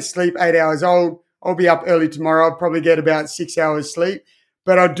don't sleep 8 hours. I'll be up early tomorrow. I'll probably get about 6 hours sleep,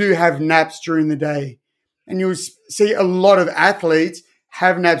 but I do have naps during the day. And you'll see a lot of athletes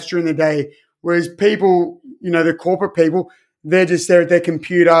have naps during the day, whereas people, the corporate people, they're just there at their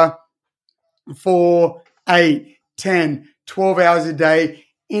computer for 8, 10, 12 hours a day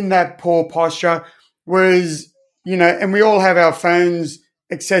in that poor posture. Whereas, and we all have our phones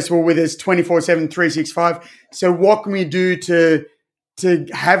accessible with us 24/7, 365. So what can we do to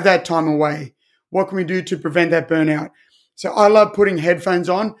have that time away? What can we do to prevent that burnout? So I love putting headphones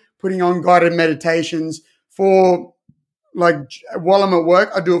on, putting on guided meditations for, like, while I'm at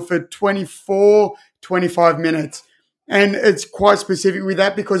work. I do it for 24, 25 minutes. And it's quite specific with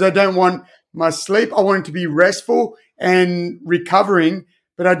that because I don't want my sleep. I want it to be restful and recovering,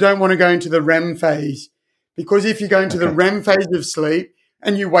 but I don't want to go into the REM phase. Because if you go into the REM phase of sleep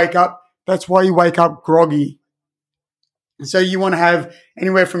and you wake up, that's why you wake up groggy. So you want to have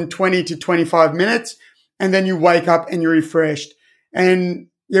anywhere from 20 to 25 minutes, and then you wake up and you're refreshed. And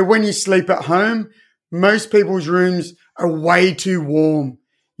when you sleep at home, most people's rooms are way too warm.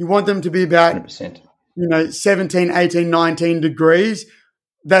 You want them to be about 100%. 17, 18, 19 degrees.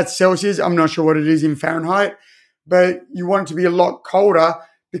 That's Celsius. I'm not sure what it is in Fahrenheit, but you want it to be a lot colder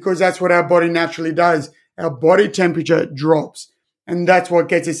because that's what our body naturally does. Our body temperature drops, and that's what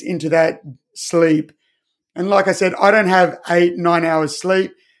gets us into that sleep. And like I said, I don't have 8, 9 hours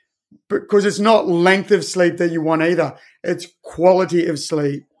sleep because it's not length of sleep that you want either. It's quality of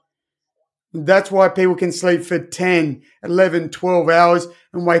sleep. That's why people can sleep for 10, 11, 12 hours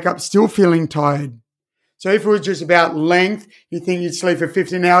and wake up still feeling tired. So if it was just about length, you think you'd sleep for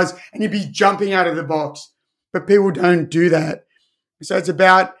 15 hours and you'd be jumping out of the box. But people don't do that. So it's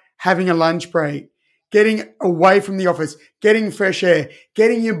about having a lunch break, getting away from the office, getting fresh air,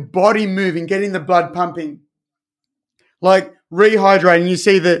 getting your body moving, getting the blood pumping. Like rehydrating. You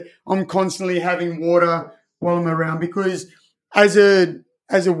see that I'm constantly having water while I'm around because as a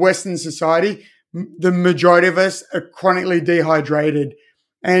Western society, the majority of us are chronically dehydrated.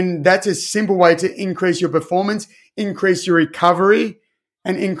 And that's a simple way to increase your performance, increase your recovery,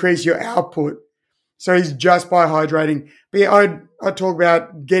 and increase your output. So it's just by hydrating. But yeah, I talk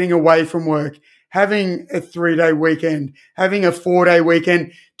about getting away from work, having a 3-day weekend, having a 4-day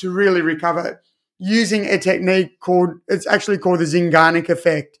weekend to really recover, using a technique it's actually called the Zingarnik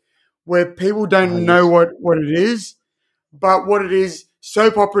effect, where people don't know what it is, but what it is,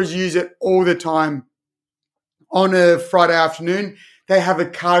 soap operas use it all the time. On a Friday afternoon, they have a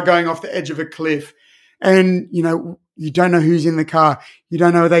car going off the edge of a cliff and, you don't know who's in the car. You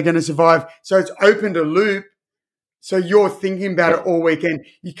don't know if they're going to survive. So it's opened a loop. So you're thinking about it all weekend.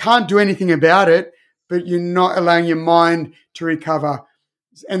 You can't do anything about it, but you're not allowing your mind to recover.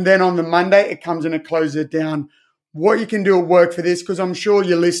 And then on the Monday, it comes and it closes it down. What you can do at work for this, because I'm sure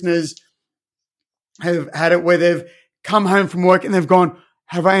your listeners have had it where they've come home from work and they've gone,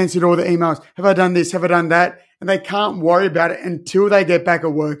 have I answered all the emails? Have I done this? Have I done that? And they can't worry about it until they get back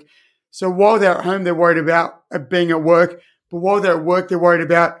at work. So while they're at home, they're worried about being at work. But while they're at work, they're worried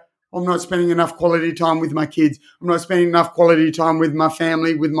about, I'm not spending enough quality time with my kids. I'm not spending enough quality time with my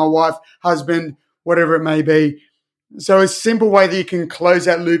family, with my wife, husband, whatever it may be. So a simple way that you can close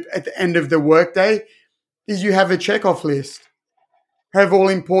that loop at the end of the workday is you have a checkoff list. Have all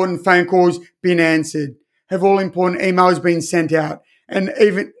important phone calls been answered? Have all important emails been sent out? And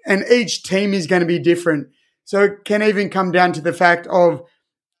each team is going to be different. So it can even come down to the fact of,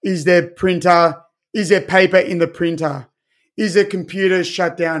 is there paper in the printer? Is the computer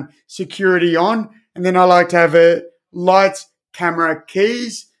shut down? Security on? And then I like to have a lights, camera,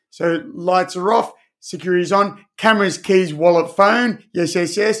 keys. So lights are off, security's on, cameras, keys, wallet, phone. Yes,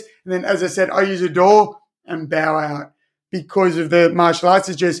 yes, yes. And then, as I said, I use a door and bow out. Because of the martial arts,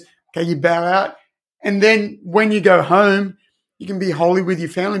 it's just, okay, you bow out. And then when you go home, you can be holy with your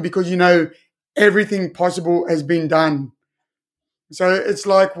family because everything possible has been done. So it's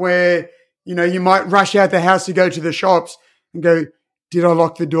like where, you might rush out the house to go to the shops and go, did I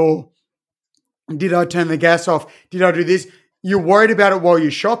lock the door? Did I turn the gas off? Did I do this? You're worried about it while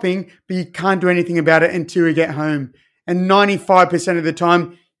you're shopping, but you can't do anything about it until you get home. And 95% of the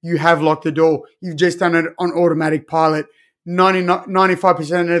time, you have locked the door. You've just done it on automatic pilot.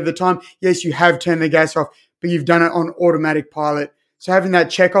 95% of the time, yes, you have turned the gas off, but you've done it on automatic pilot. So having that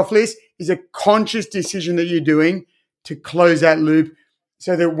checkoff list is a conscious decision that you're doing to close that loop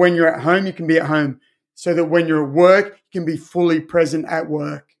so that when you're at home, you can be at home. So that when you're at work, you can be fully present at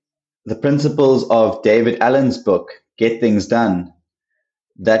work. The principles of David Allen's book, Get Things Done,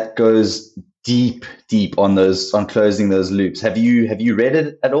 that goes deep on closing those loops. Have you read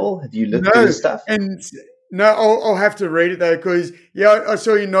it at all? Have you looked at this stuff? No, I'll have to read it though, because I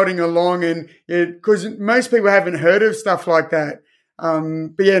saw you nodding along, and because most people haven't heard of stuff like that.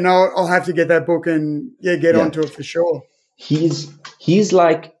 I'll have to get that book and get onto it for sure. He's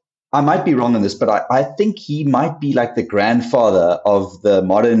like I might be wrong on this, but I think he might be like the grandfather of the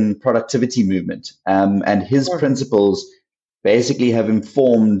modern productivity movement. And his Okay. principles basically have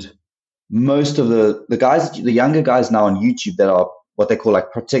informed most of the guys, the younger guys now on YouTube that are what they call like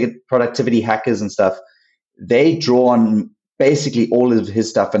productivity hackers and stuff. They draw on basically all of his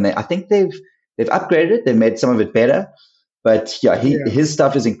stuff, and I think they've upgraded it. They've made some of it better. But yeah, Yeah. his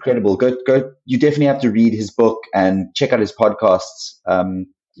stuff is incredible. Go! You definitely have to read his book and check out his podcasts. Oh,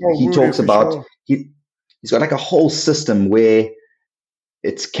 He will do talks for about sure. he's got like a whole system where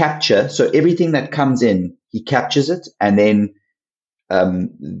it's capture. So everything that comes in, he captures it, and then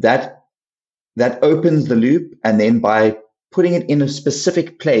that opens the loop, and then by putting it in a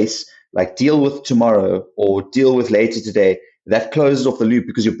specific place, like deal with tomorrow or deal with later today, that closes off the loop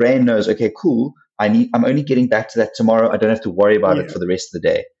because your brain knows, okay, cool. I'm only getting back to that tomorrow. I don't have to worry about it Yeah. for the rest of the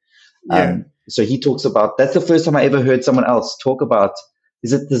day. Yeah. So he talks about, that's the first time I ever heard someone else talk about,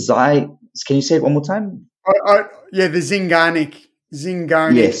 is it the can you say it one more time? Yeah, the Zingarnic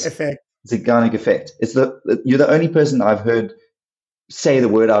Yes, effect. Zeigarnik effect. You're the only person I've heard say the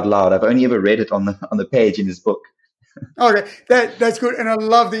word out loud. I've only ever read it on the page in his book. Okay, that's good, and I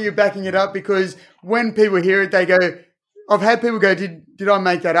love that you're backing it up because when people hear it, they go, "I've had people go, did I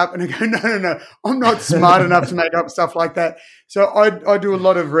make that up?" And I go, "No, I'm not smart enough to make up stuff like that." So I do a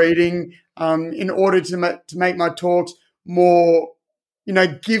lot of reading in order to make my talks more,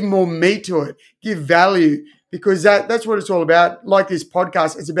 give more meat to it, give value, because that's what it's all about. Like this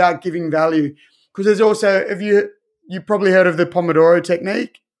podcast, it's about giving value. Because there's also, have you probably heard of the Pomodoro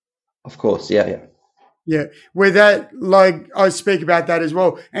technique? Of course, yeah. Yeah, where that, like, I speak about that as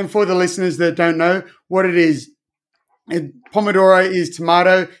well. And for the listeners that don't know what it is, Pomodoro is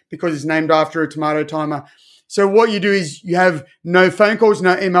tomato because it's named after a tomato timer. So what you do is you have no phone calls,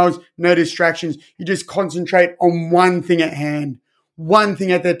 no emails, no distractions. You just concentrate on one thing at hand, one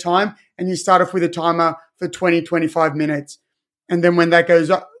thing at that time, and you start off with a timer for 20, 25 minutes. And then when that goes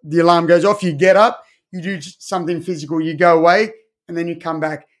up, the alarm goes off, you get up, you do something physical, you go away, and then you come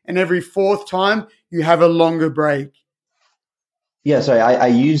back. And every fourth time, you have a longer break. Yeah, so I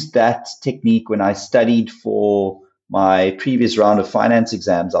used that technique when I studied for my previous round of finance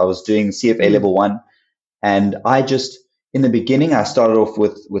exams. I was doing CFA Mm. level 1, and in the beginning, I started off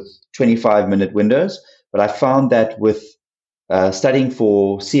with 25-minute windows, but I found that with studying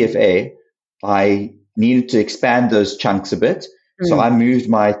for CFA, I needed to expand those chunks a bit. So Mm. I moved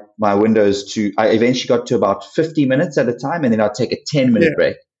my windows I eventually got to about 50 minutes at a time, and then I'd take a 10-minute Yeah,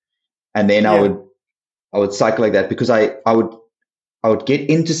 break. And then yeah, I would cycle like that because I would get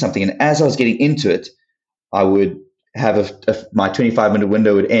into something, and as I was getting into it, I would have my 25-minute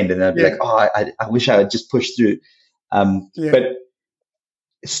window would end, and I'd be yeah, like, oh, I wish I had just pushed through. yeah, But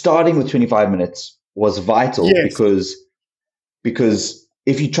starting with 25 minutes was vital yes. because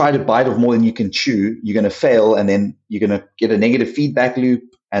if you try to bite off more than you can chew, you're going to fail, and then you're going to get a negative feedback loop,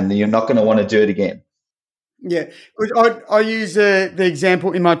 and then you're not going to want to do it again. Yeah, because I use the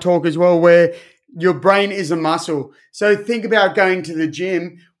example in my talk as well, where your brain is a muscle. So think about going to the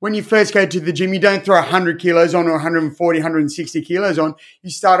gym. When you first go to the gym, you don't throw 100 kilos on or 140, 160 kilos on. You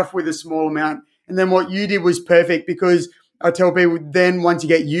start off with a small amount. And then what you did was perfect because I tell people then once you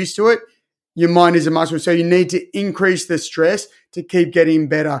get used to it, your mind is a muscle. So you need to increase the stress to keep getting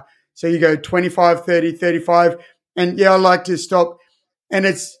better. So you go 25, 30, 35. And yeah, I like to stop. And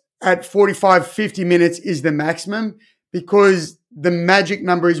it's at 45, 50 minutes is the maximum because the magic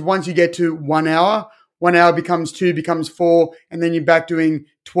number is once you get to 1 hour becomes 2, becomes 4, and then you're back doing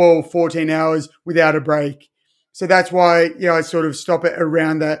 12, 14 hours without a break. So that's why, I sort of stop it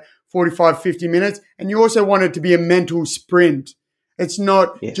around that 45, 50 minutes. And you also want it to be a mental sprint. It's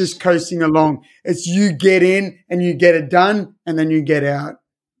not Yes. just coasting along. It's you get in and you get it done and then you get out.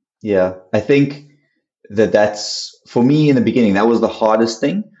 Yeah, I think that's for me in the beginning. That was the hardest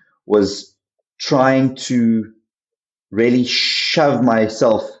thing, was trying to really shove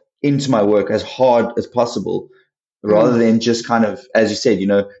myself into my work as hard as possible, rather Mm. than just kind of, as you said,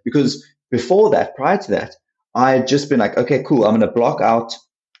 because prior to that, I had just been like, okay, cool, I'm going to block out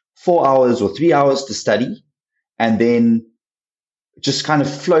 4 hours or 3 hours to study, and then just kind of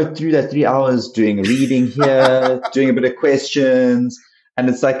float through that 3 hours doing reading here, doing a bit of questions. And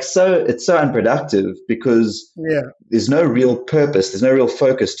it's like, it's so unproductive because Yeah. there's no real purpose, there's no real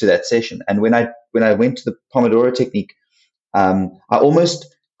focus to that session. And when I went to the Pomodoro technique, I almost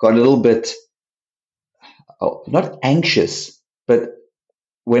got a little bit, not anxious, but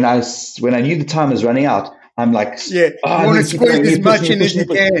when I knew the time was running out, I'm like, Yeah. oh, You I want need to to keep squeeze going, as need to push, much need to in push, as need you to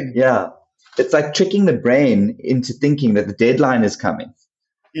push. can. Yeah, it's like tricking the brain into thinking that the deadline is coming.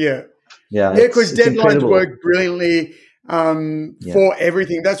 Yeah. Yeah, Yeah, because it's deadlines incredible. work brilliantly for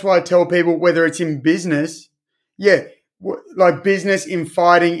everything. That's why I tell people, whether it's in business, like business, in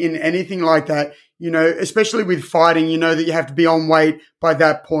fighting, in anything like that, especially with fighting, that you have to be on weight by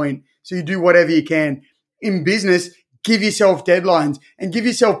that point. So you do whatever you can. In business, give yourself deadlines and give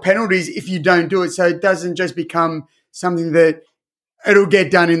yourself penalties if you don't do it, so it doesn't just become something that it'll get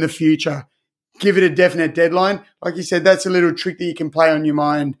done in the future. Give it a definite deadline. Like you said, that's a little trick that you can play on your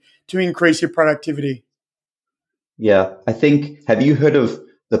mind to increase your productivity. Yeah, I think, have you heard of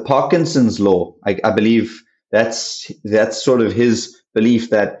the Parkinson's law? I believe that's sort of his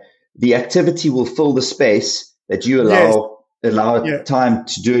belief that the activity will fill the space that you allow time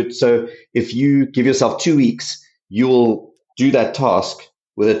to do it. So if you give yourself 2 weeks, you'll do that task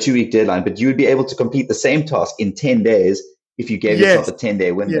with a 2-week deadline, but you would be able to complete the same task in 10 days if you gave yourself a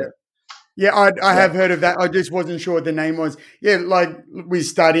 10-day window. Yeah, I have heard of that. I just wasn't sure what the name was. Yeah, like with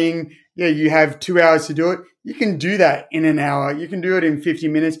studying, you have 2 hours to do it. You can do that in an hour. You can do it in 50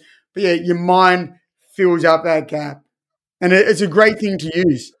 minutes. But your mind fills up that gap. And it's a great thing to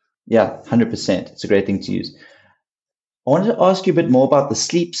use. Yeah, 100%. It's a great thing to use. I wanted to ask you a bit more about the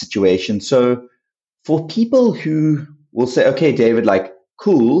sleep situation. So for people who will say, okay, David, like,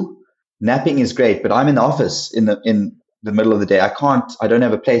 cool, napping is great, but I'm in the office in the middle of the day. I don't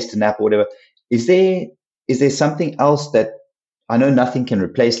have a place to nap or whatever. Is there something else that, I know nothing can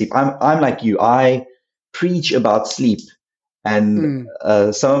replace sleep. I'm like you. I preach about sleep, and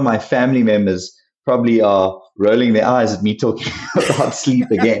some of my family members probably are rolling their eyes at me talking about sleep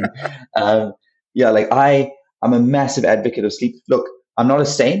again. I'm a massive advocate of sleep. Look, I'm not a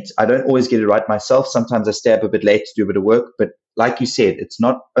saint. I don't always get it right myself. Sometimes I stay up a bit late to do a bit of work. But like you said, it's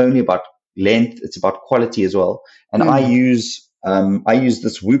not only about length, it's about quality as well. And I use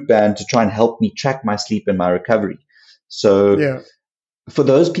this Whoop band to try and help me track my sleep and my recovery. So for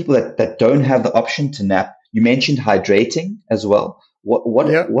those people that don't have the option to nap, you mentioned hydrating as well.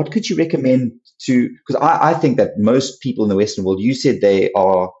 What could you recommend to, because I think that most people in the Western world, you said they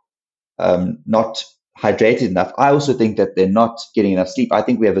are not hydrated enough. I also think that they're not getting enough sleep. I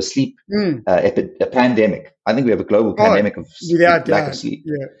think we have a sleep a pandemic. I think we have a global pandemic of lack of sleep.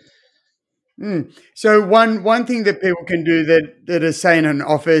 Yeah. So one thing that people can do that is say in an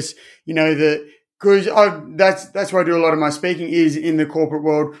office, because that's where I do a lot of my speaking, is in the corporate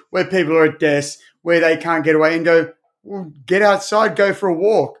world where people are at desks where they can't get away, and go, well, get outside, go for a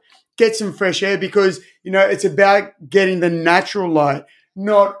walk, get some fresh air, because it's about getting the natural light,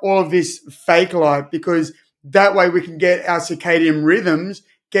 not all of this fake light, because that way we can get our circadian rhythms,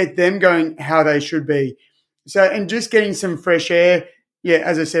 get them going how they should be. So, and just getting some fresh air. Yeah,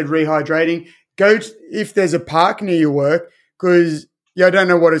 as I said, rehydrating. If there's a park near your work, because I don't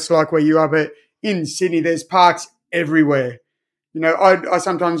know what it's like where you are, but in Sydney, there's parks everywhere. I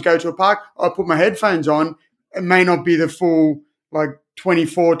sometimes go to a park, I put my headphones on. It may not be the full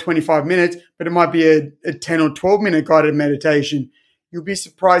 24, 25 minutes, but it might be a 10 or 12-minute guided meditation. You'll be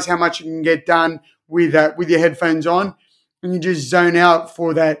surprised how much you can get done with that, with your headphones on, and you just zone out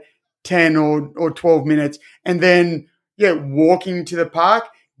for that 10 or 12 minutes. And then, walking to the park,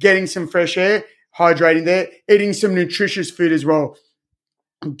 getting some fresh air, hydrating there, eating some nutritious food as well.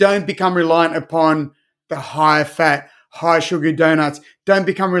 Don't become reliant upon the high fat, high sugar donuts. Don't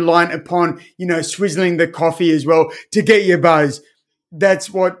become reliant upon, swizzling the coffee as well to get your buzz. That's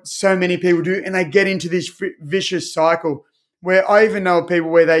what so many people do. And they get into this vicious cycle where I even know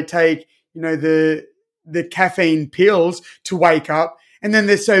people where they take, the caffeine pills to wake up, and then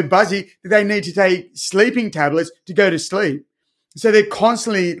they're so buzzy that they need to take sleeping tablets to go to sleep. So they're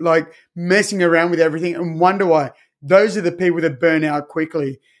constantly messing around with everything and wonder why. Those are the people that burn out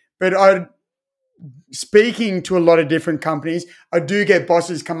quickly. But speaking to a lot of different companies, I do get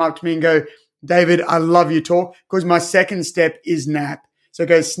bosses come up to me and go, David, I love your talk, because my second step is nap. So it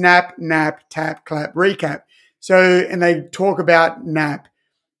goes snap, nap, tap, clap, recap. So, and they talk about nap,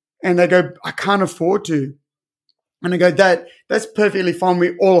 and they go, I can't afford to. And I go, that's perfectly fine.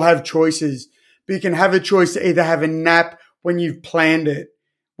 We all have choices, but you can have a choice to either have a nap when you've planned it,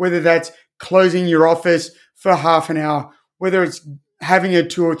 whether that's closing your office for half an hour, whether it's having a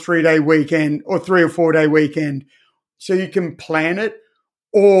 2 or 3 day weekend or 3 or 4 day weekend. So you can plan it,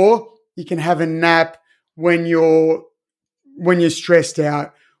 or you can have a nap when you're stressed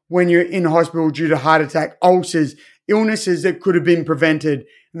out, when you're in hospital due to heart attack, ulcers, illnesses that could have been prevented.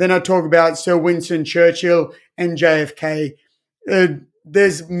 And then I talk about Sir Winston Churchill and JFK.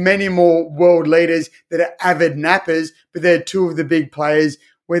 There's many more world leaders that are avid nappers, but they're two of the big players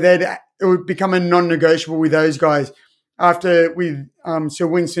where it would become a non-negotiable with those guys. With Sir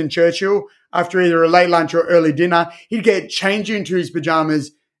Winston Churchill, after either a late lunch or early dinner, he'd get changed into his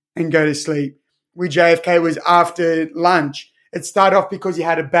pajamas and go to sleep. with JFK was after lunch. It started off because he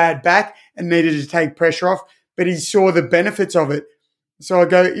had a bad back and needed to take pressure off, but he saw the benefits of it. So I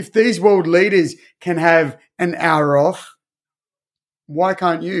go, if these world leaders can have an hour off, why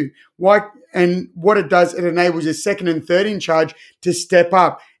can't you? Why? And what it does, it enables a second and third in charge to step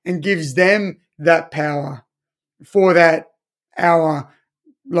up and gives them that power for that hour,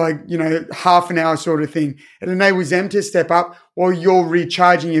 like, half an hour sort of thing. It enables them to step up while you're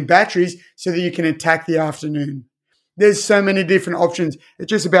recharging your batteries so that you can attack the afternoon. There's so many different options. It's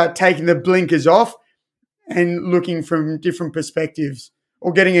just about taking the blinkers off and looking from different perspectives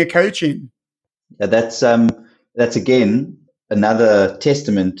or getting a coach in. Yeah, that's again another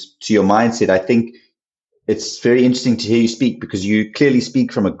testament to your mindset. I think it's very interesting to hear you speak because you clearly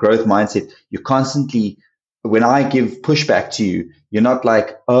speak from a growth mindset. You're constantly, when I give pushback to you, you're not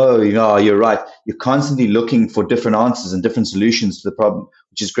like, oh, you're right. You're constantly looking for different answers and different solutions to the problem,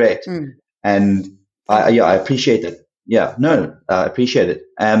 which is great. And I appreciate it. Yeah, no, I appreciate it.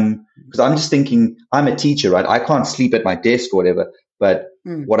 Because I'm just thinking, I'm a teacher, right? I can't sleep at my desk or whatever. But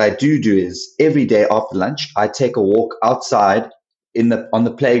what I do is every day after lunch, I take a walk outside on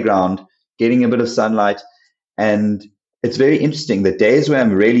the playground, getting a bit of sunlight. And it's very interesting. The days where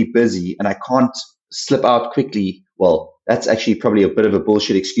I'm really busy and I can't slip out quickly, well, that's actually probably a bit of a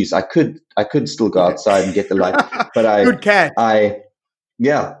bullshit excuse. I could still go outside and get the light, but Good catch. I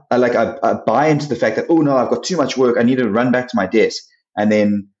buy into the fact that, oh no, I've got too much work. I need to run back to my desk. And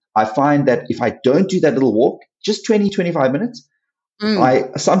then I find that if I don't do that little walk, just 20, 25 minutes, I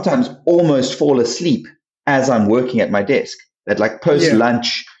sometimes almost fall asleep as I'm working at my desk. That like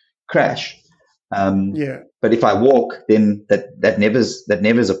post-lunch crash. But if I walk, then that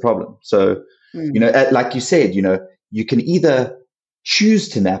never's a problem. So, like you said, you can either choose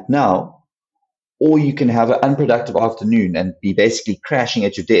to nap now, or you can have an unproductive afternoon and be basically crashing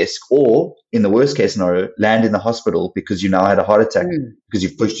at your desk, or in the worst case scenario, land in the hospital because you now had a heart attack because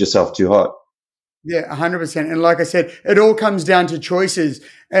you've pushed yourself too hard. Yeah, 100%. And like I said, it all comes down to choices.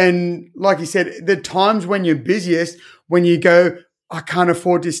 And like you said, the times when you're busiest, when you go, I can't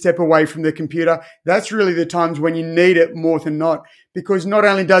afford to step away from the computer, that's really the times when you need it more than not. Because not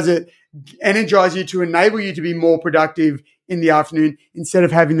only does it energize you to enable you to be more productive in the afternoon instead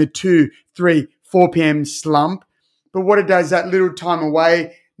of having the 2, 3, 4 p.m. slump, but what it does, that little time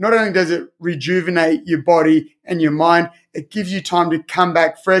away, not only does it rejuvenate your body and your mind, it gives you time to come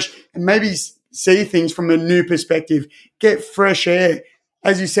back fresh and maybe see things from a new perspective, get fresh air.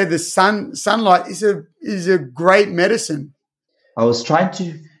 As you said, the sunlight is a great medicine. I was trying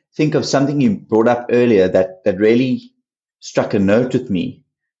to think of something you brought up earlier that really struck a note with me.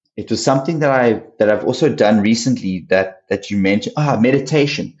 It was something that I've also done recently that you mentioned,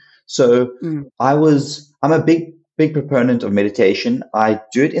 meditation. So I'm a big proponent of meditation. I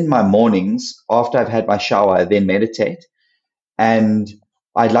do it in my mornings after I've had my shower. I then meditate, and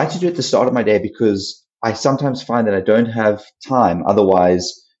I'd like to do it at the start of my day because I sometimes find that I don't have time otherwise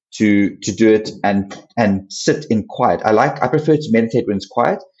to do it and sit in quiet. I prefer to meditate when it's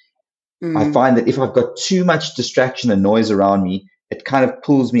quiet. I find that if I've got too much distraction and noise around me, it kind of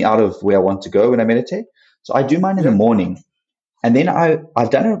pulls me out of where I want to go when I meditate. So I do mine in the morning. And then I've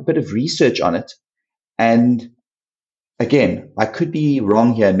done a bit of research on it. And again, I could be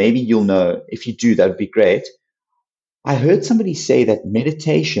wrong here. Maybe you'll know. If you do, that would be great. I heard somebody say that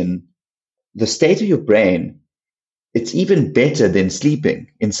meditation, the state of your brain, it's even better than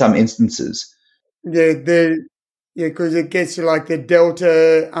sleeping in some instances. Yeah, because it gets you like the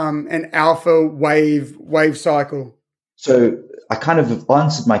delta and alpha wave cycle. So I kind of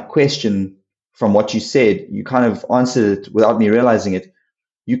answered my question from what you said. You kind of answered it without me realizing it.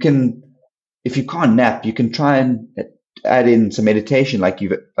 You can, if you can't nap, you can try and add in some meditation, like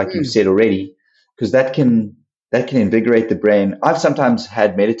you've said already, because that can invigorate the brain. I've sometimes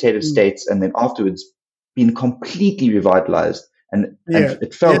had meditative states and then afterwards been completely revitalized, and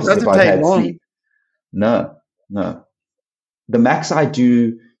it felt as if I had sleep. No. The max I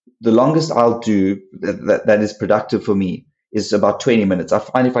do, the longest I'll do that is productive for me is about 20 minutes. I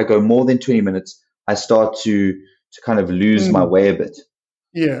find if I go more than 20 minutes, I start to kind of lose my way a bit.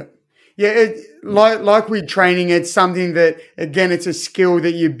 Yeah. Yeah, like with training, it's something that, again, it's a skill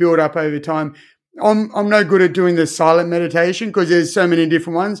that you build up over time. I'm no good at doing the silent meditation because there's so many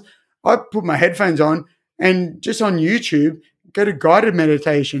different ones. I put my headphones on and just on YouTube, go to guided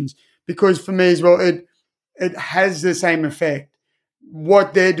meditations because for me as well, it has the same effect,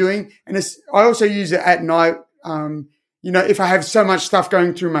 what they're doing. And I also use it at night. If I have so much stuff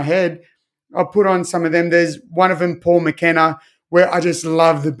going through my head, I'll put on some of them. There's one of them, Paul McKenna, where I just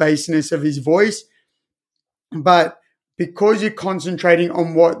love the bassness of his voice. But because you're concentrating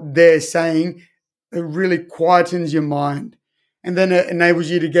on what they're saying, it really quietens your mind, and then it enables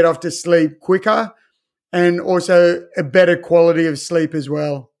you to get off to sleep quicker and also a better quality of sleep as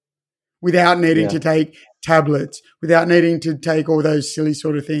well, without needing Yeah. to take tablets, without needing to take all those silly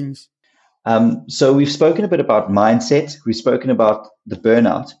sort of things. So we've spoken a bit about mindset. We've spoken about the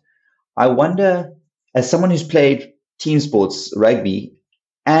burnout. I wonder, as someone who's played team sports, rugby,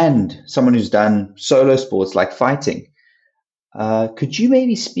 and someone who's done solo sports like fighting, could you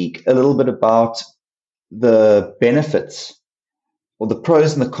maybe speak a little bit about the benefits or the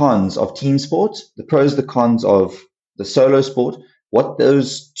pros and the cons of team sports, the pros, the cons of the solo sport, what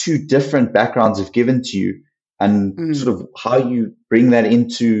those two different backgrounds have given to you, and sort of how you bring that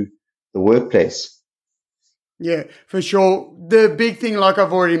into the workplace? Yeah, for sure. The big thing, like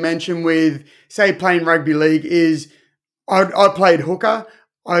I've already mentioned with, say, playing rugby league is I played hooker.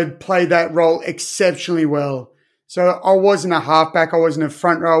 I played that role exceptionally well. So I wasn't a halfback. I wasn't a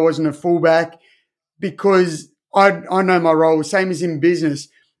front row. I wasn't a fullback because I know my role. Same as in business.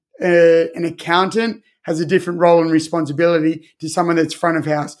 An accountant has a different role and responsibility to someone that's front of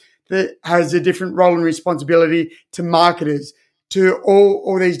house, that has a different role and responsibility to marketers, to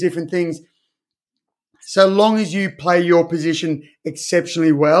all these different things. So long as you play your position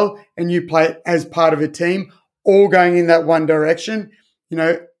exceptionally well and you play as part of a team, all going in that one direction,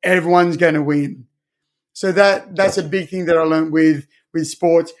 everyone's going to win. So that's a big thing that I learned with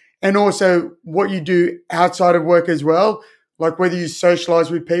sports, and also what you do outside of work as well, like whether you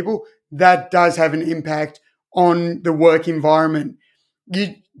socialize with people, that does have an impact on the work environment.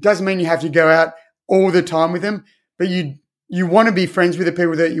 It doesn't mean you have to go out all the time with them, but you want to be friends with the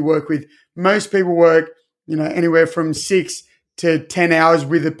people that you work with. Most people work, anywhere from 6 to 10 hours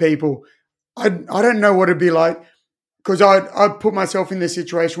with the people. I don't know what it'd be like, because I put myself in the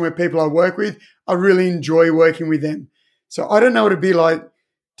situation where people I work with, I really enjoy working with them. So I don't know what it'd be like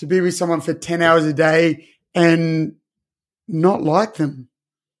to be with someone for 10 hours a day and not like them.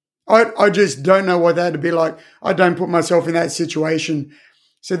 I just don't know what that'd be like. I don't put myself in that situation.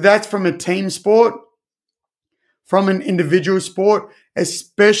 So that's from a team sport. From an individual sport,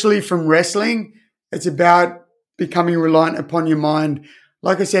 especially from wrestling, it's about becoming reliant upon your mind.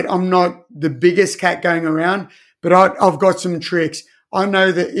 Like I said, I'm not the biggest cat going around, but I've got some tricks. I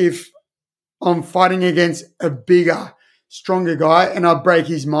know that if I'm fighting against a bigger, stronger guy and I break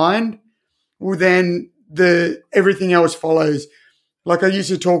his mind, well, then everything else follows. Like I used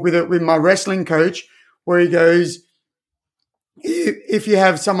to talk with my wrestling coach, where he goes, if you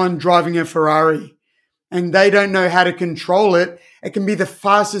have someone driving a Ferrari and they don't know how to control it, it can be the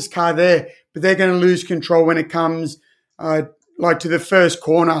fastest car there, but they're going to lose control when it comes like to the first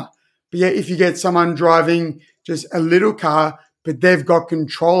corner. But yeah, if you get someone driving just a little car, but they've got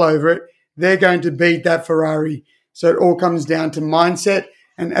control over it, they're going to beat that Ferrari. So it all comes down to mindset.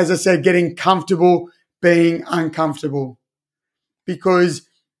 And as I said, getting comfortable being uncomfortable, because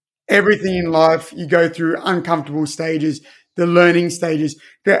everything in life, you go through uncomfortable stages, the learning stages,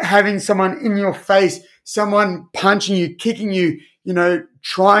 that having someone in your face, someone punching you, kicking you,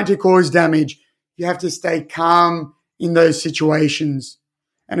 trying to cause damage. You have to stay calm in those situations.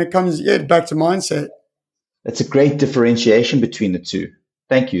 And it comes, back to mindset. That's a great differentiation between the two.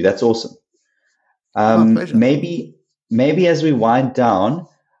 Thank you. That's awesome. My pleasure. Maybe as we wind down,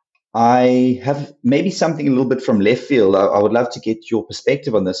 I have maybe something a little bit from left field. I would love to get your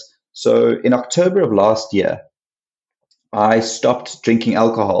perspective on this. So in October of last year, I stopped drinking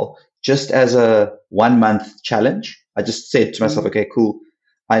alcohol just as a 1 month challenge. I just said to myself, okay, cool.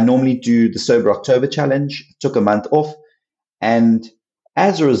 I normally do the Sober October challenge, took a month off. And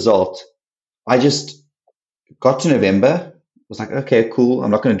as a result, I just got to November, was like, okay, cool.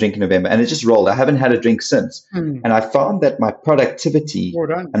 I'm not going to drink in November. And it just rolled. I haven't had a drink since. And I found that my productivity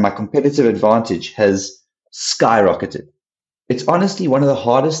and my competitive advantage has skyrocketed. It's honestly one of the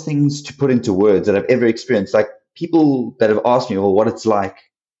hardest things to put into words that I've ever experienced. Like, people that have asked me, well, what it's like,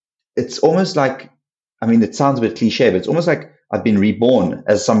 it's almost like, it sounds a bit cliche, but it's almost like I've been reborn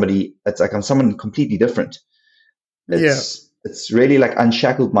as somebody. It's like I'm someone completely different. It's really like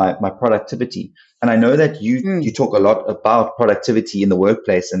unshackled my productivity. And I know that you talk a lot about productivity in the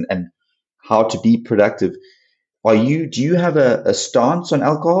workplace and how to be productive. Do you have a stance on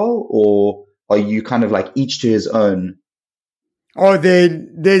alcohol, or are you kind of like each to his own? Oh,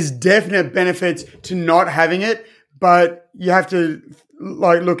 there's definite benefits to not having it, but you have to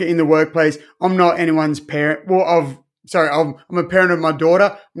look at in the workplace. I'm not anyone's parent. Well, I'm a parent of my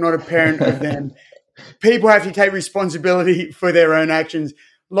daughter. I'm not a parent of them. People have to take responsibility for their own actions.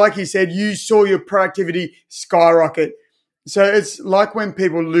 Like you said, you saw your productivity skyrocket. So it's like when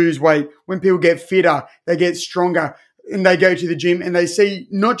people lose weight, when people get fitter, they get stronger. and they go to the gym and they see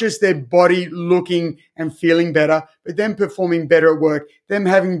not just their body looking and feeling better, but them performing better at work, them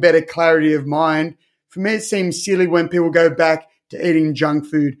having better clarity of mind. For me, it seems silly when people go back to eating junk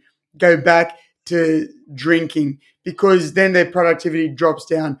food, go back to drinking, because then their productivity drops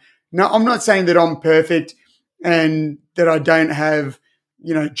down. Now, I'm not saying that I'm perfect and that I don't have,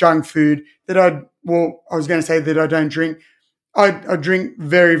 junk food, I was going to say that I don't drink. I drink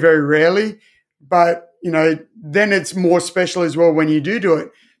very, very rarely, but, then it's more special as well when you do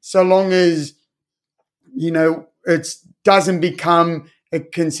it. So long as, it doesn't become a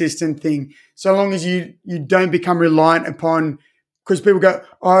consistent thing. So long as you don't become reliant upon, because people go,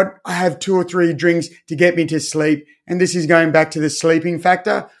 oh, I have 2 or 3 drinks to get me to sleep. And this is going back to the sleeping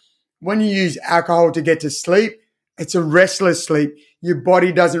factor. When you use alcohol to get to sleep, it's a restless sleep. Your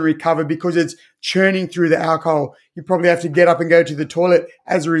body doesn't recover because it's churning through the alcohol. You probably have to get up and go to the toilet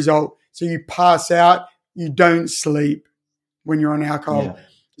as a result. So you pass out, you don't sleep when you're on alcohol. Yeah.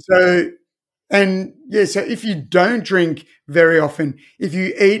 So if you don't drink very often, if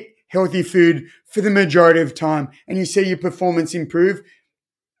you eat healthy food for the majority of time and you see your performance improve,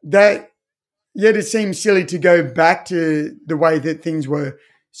 it seems silly to go back to the way that things were.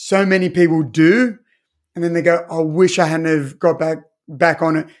 So many people do, and then they go, I wish I hadn't have got back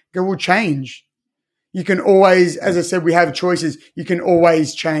on it. Go, will change. You can always, as I said, we have choices. You can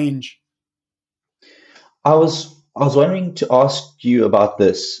always change. I was wondering to ask you about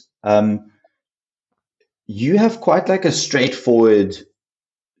this. You have quite like a straightforward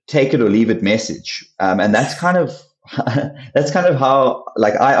take it or leave it message, and that's kind of how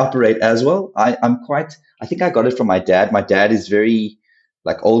like I operate as well. I think I got it from my dad. My dad is very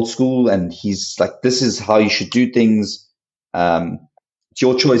like old school, and he's like, this is how you should do things. It's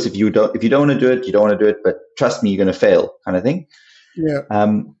your choice. If you don't want to do it, you don't want to do it. But trust me, you're going to fail, kind of thing. Yeah.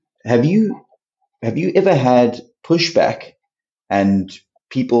 Have you ever had pushback and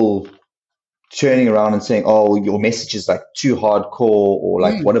people turning around and saying, "Oh, your message is like too hardcore," or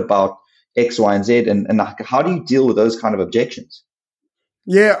like, "What about X, Y, and Z?" And like, how do you deal with those kind of objections?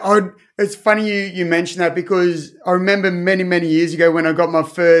 Yeah, it's funny you mentioned that, because I remember many, many years ago when I got my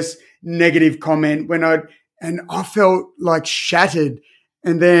first negative comment, and I felt like shattered.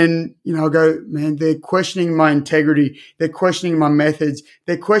 And then, I go, man, they're questioning my integrity. They're questioning my methods.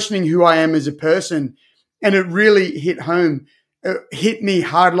 They're questioning who I am as a person. And it really hit home. It hit me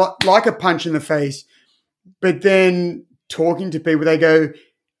hard, like a punch in the face. But then talking to people, they go,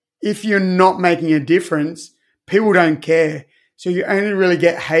 if you're not making a difference, people don't care. So you only really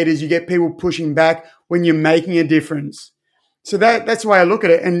get haters. You get people pushing back when you're making a difference. So that's the way I look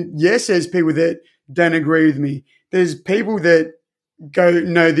at it. And yes, there's people that don't agree with me. There's people that go,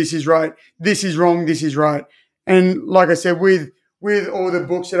 no, this is right. This is wrong. This is right. And like I said, with all the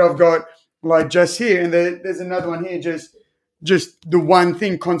books that I've got, like just here, and there's another one here, just the one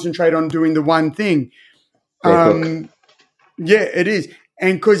thing, concentrate on doing the one thing. Yeah, it is.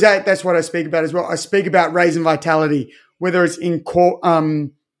 And because that's what I speak about as well. I speak about raising vitality, whether it's in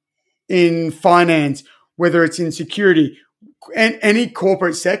finance, whether it's in security, and any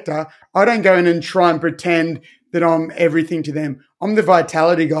corporate sector. I don't go in and try and pretend that I'm everything to them. I'm the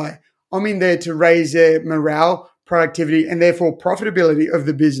vitality guy. I'm in there to raise their morale, productivity, and therefore profitability of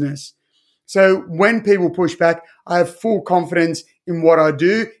the business. So when people push back, I have full confidence in what I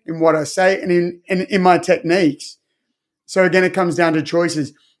do, in what I say, and in my techniques. So again, it comes down to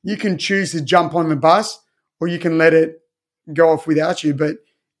choices. You can choose to jump on the bus, or you can let it go off without you, but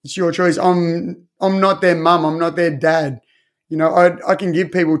it's your choice. I'm not their mum. I'm not their dad. I can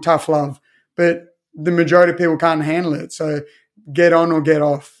give people tough love, but the majority of people can't handle it. So get on or get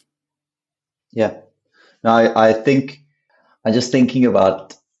off. Yeah. No, I think I'm just thinking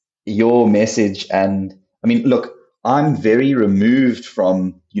about your message, and I mean, look, I'm very removed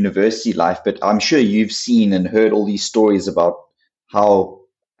from university life, but I'm sure you've seen and heard all these stories about how,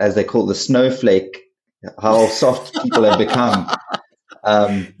 as they call it, the snowflake, how soft people have become.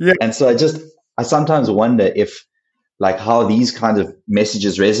 Yeah. And so I sometimes wonder if, like, how these kinds of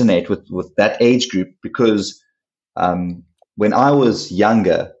messages resonate with that age group, because when I was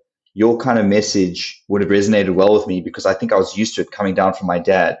younger, your kind of message would have resonated well with me, because I think I was used to it coming down from my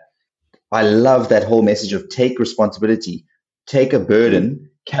dad. I love that whole message of take responsibility, take a burden,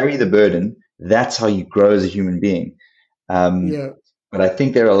 carry the burden. That's how you grow as a human being. But I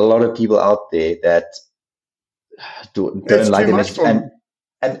think there are a lot of people out there that don't like the message.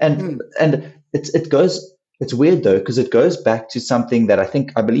 And it's weird though, because it goes back to something that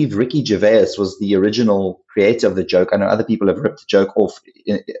I believe Ricky Gervais was the original creator of the joke. I know other people have ripped the joke off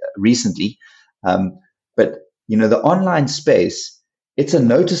recently. But the online space, it's a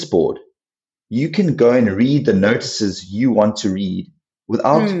notice board. you can go and read the notices you want to read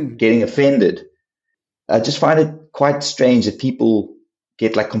without getting offended. I just find it quite strange that people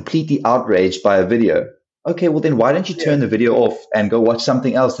get like completely outraged by a video. Okay, well then why don't you turn the video off and go watch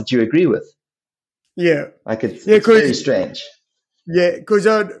something else that you agree with? Yeah. Like it's very strange. Yeah, because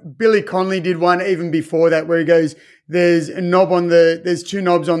Billy Connolly did one even before that where he goes, there's two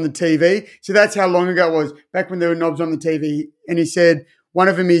knobs on the TV. So that's how long ago it was, back when there were knobs on the TV. And he said, one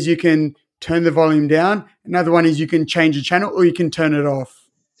of them is you can turn the volume down. Another one is you can change the channel or you can turn it off.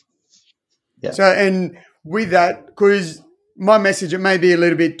 Yeah. So, and with that, because my message, it may be a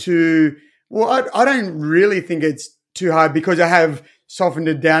little bit too, well, I don't really think it's too hard because I have softened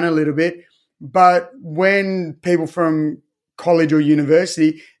it down a little bit. But when people from college or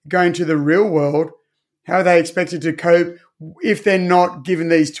university go into the real world, how are they expected to cope if they're not given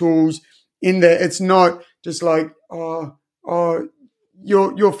these tools in there? It's not just like,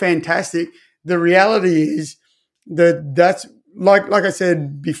 you're fantastic. The reality is that's like I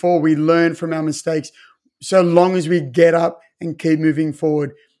said before, we learn from our mistakes so long as we get up and keep moving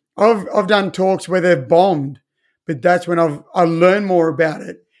forward. I've done talks where they've bombed, but that's when I learned more about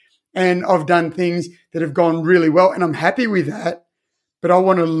it. And I've done things that have gone really well, and I'm happy with that. But I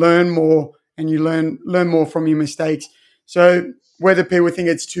want to learn more, and you learn more from your mistakes. So whether people think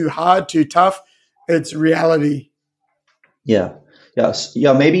it's too hard, too tough, it's reality. Yeah.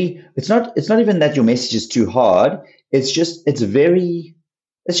 Maybe it's not even that your message is too hard. It's just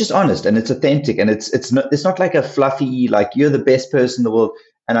honest and it's authentic, and it's not like a fluffy, like you're the best person in the world.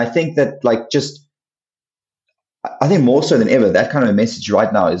 And I think that I think more so than ever, that kind of a message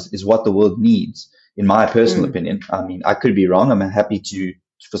right now is what the world needs, in my personal opinion. I mean, I could be wrong. I'm happy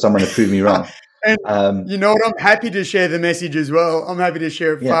for someone to prove me wrong. And you know what? I'm happy to share the message as well. I'm happy to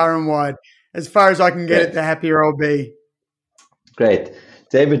share it far and wide. As far as I can get it, the happier I'll be. Great.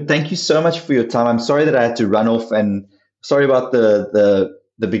 David, thank you so much for your time. I'm sorry that I had to run off, and sorry about the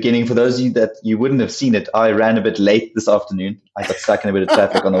beginning. For those of you that you wouldn't have seen it, I ran a bit late this afternoon. I got stuck in a bit of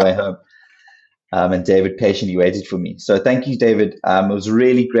traffic on the way home. And David patiently waited for me. So thank you, David. It was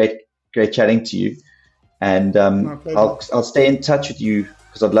really great chatting to you. And I'll stay in touch with you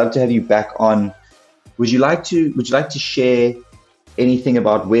because I'd love to have you back on. Would you like to share anything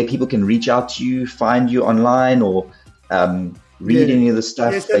about where people can reach out to you, find you online, or read any of the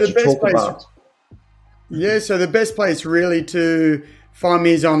stuff that you talk about? Yeah, so the best place really to find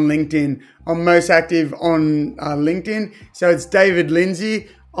me is on LinkedIn. I'm most active on LinkedIn. So it's David Lindsay.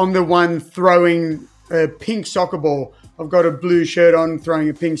 I'm the one throwing a pink soccer ball. I've got a blue shirt on throwing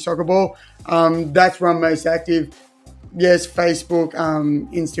a pink soccer ball. That's where I'm most active. Yes, Facebook,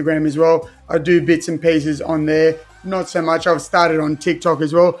 Instagram as well. I do bits and pieces on there. Not so much. I've started on TikTok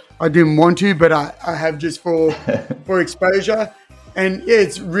as well. I didn't want to, but I have just for exposure. And yeah,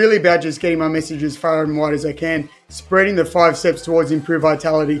 it's really about just getting my message as far and wide as I can, spreading the 5 steps towards improved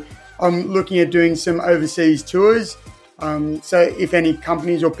vitality. I'm looking at doing some overseas tours. So if any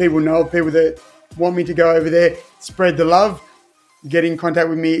companies or people know of people that want me to go over there, spread the love, get in contact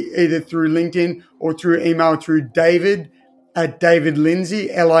with me either through LinkedIn or through email through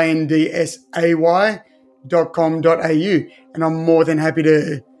David@davidlindsay, LINDSAY.com.au. And I'm more than happy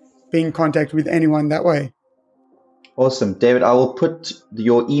to be in contact with anyone that way. Awesome. David, I will put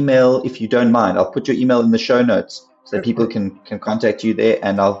your email, if you don't mind, I'll put your email in the show notes so that people can contact you there,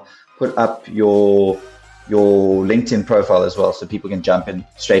 and I'll put up your LinkedIn profile as well so people can jump in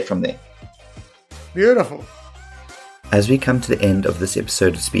straight from there. Beautiful. As we come to the end of this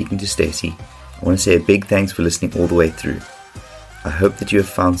episode of Speaking to Stacey, I want to say a big thanks for listening all the way through. I hope that you have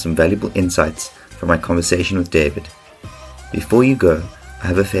found some valuable insights from my conversation with David. Before you go, I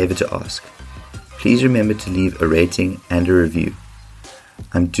have a favor to ask. Please remember to leave a rating and a review.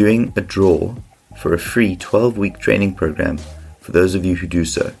 I'm doing a draw for a free 12-week training program for those of you who do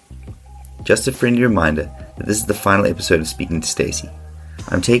so. Just a friendly reminder that this is the final episode of Speaking to Stacey.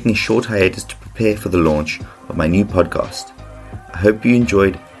 I'm taking a short hiatus to prepare for the launch of my new podcast. I hope you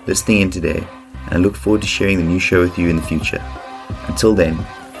enjoyed listening in today, and I look forward to sharing the new show with you in the future. Until then,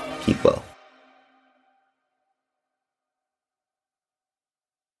 keep well.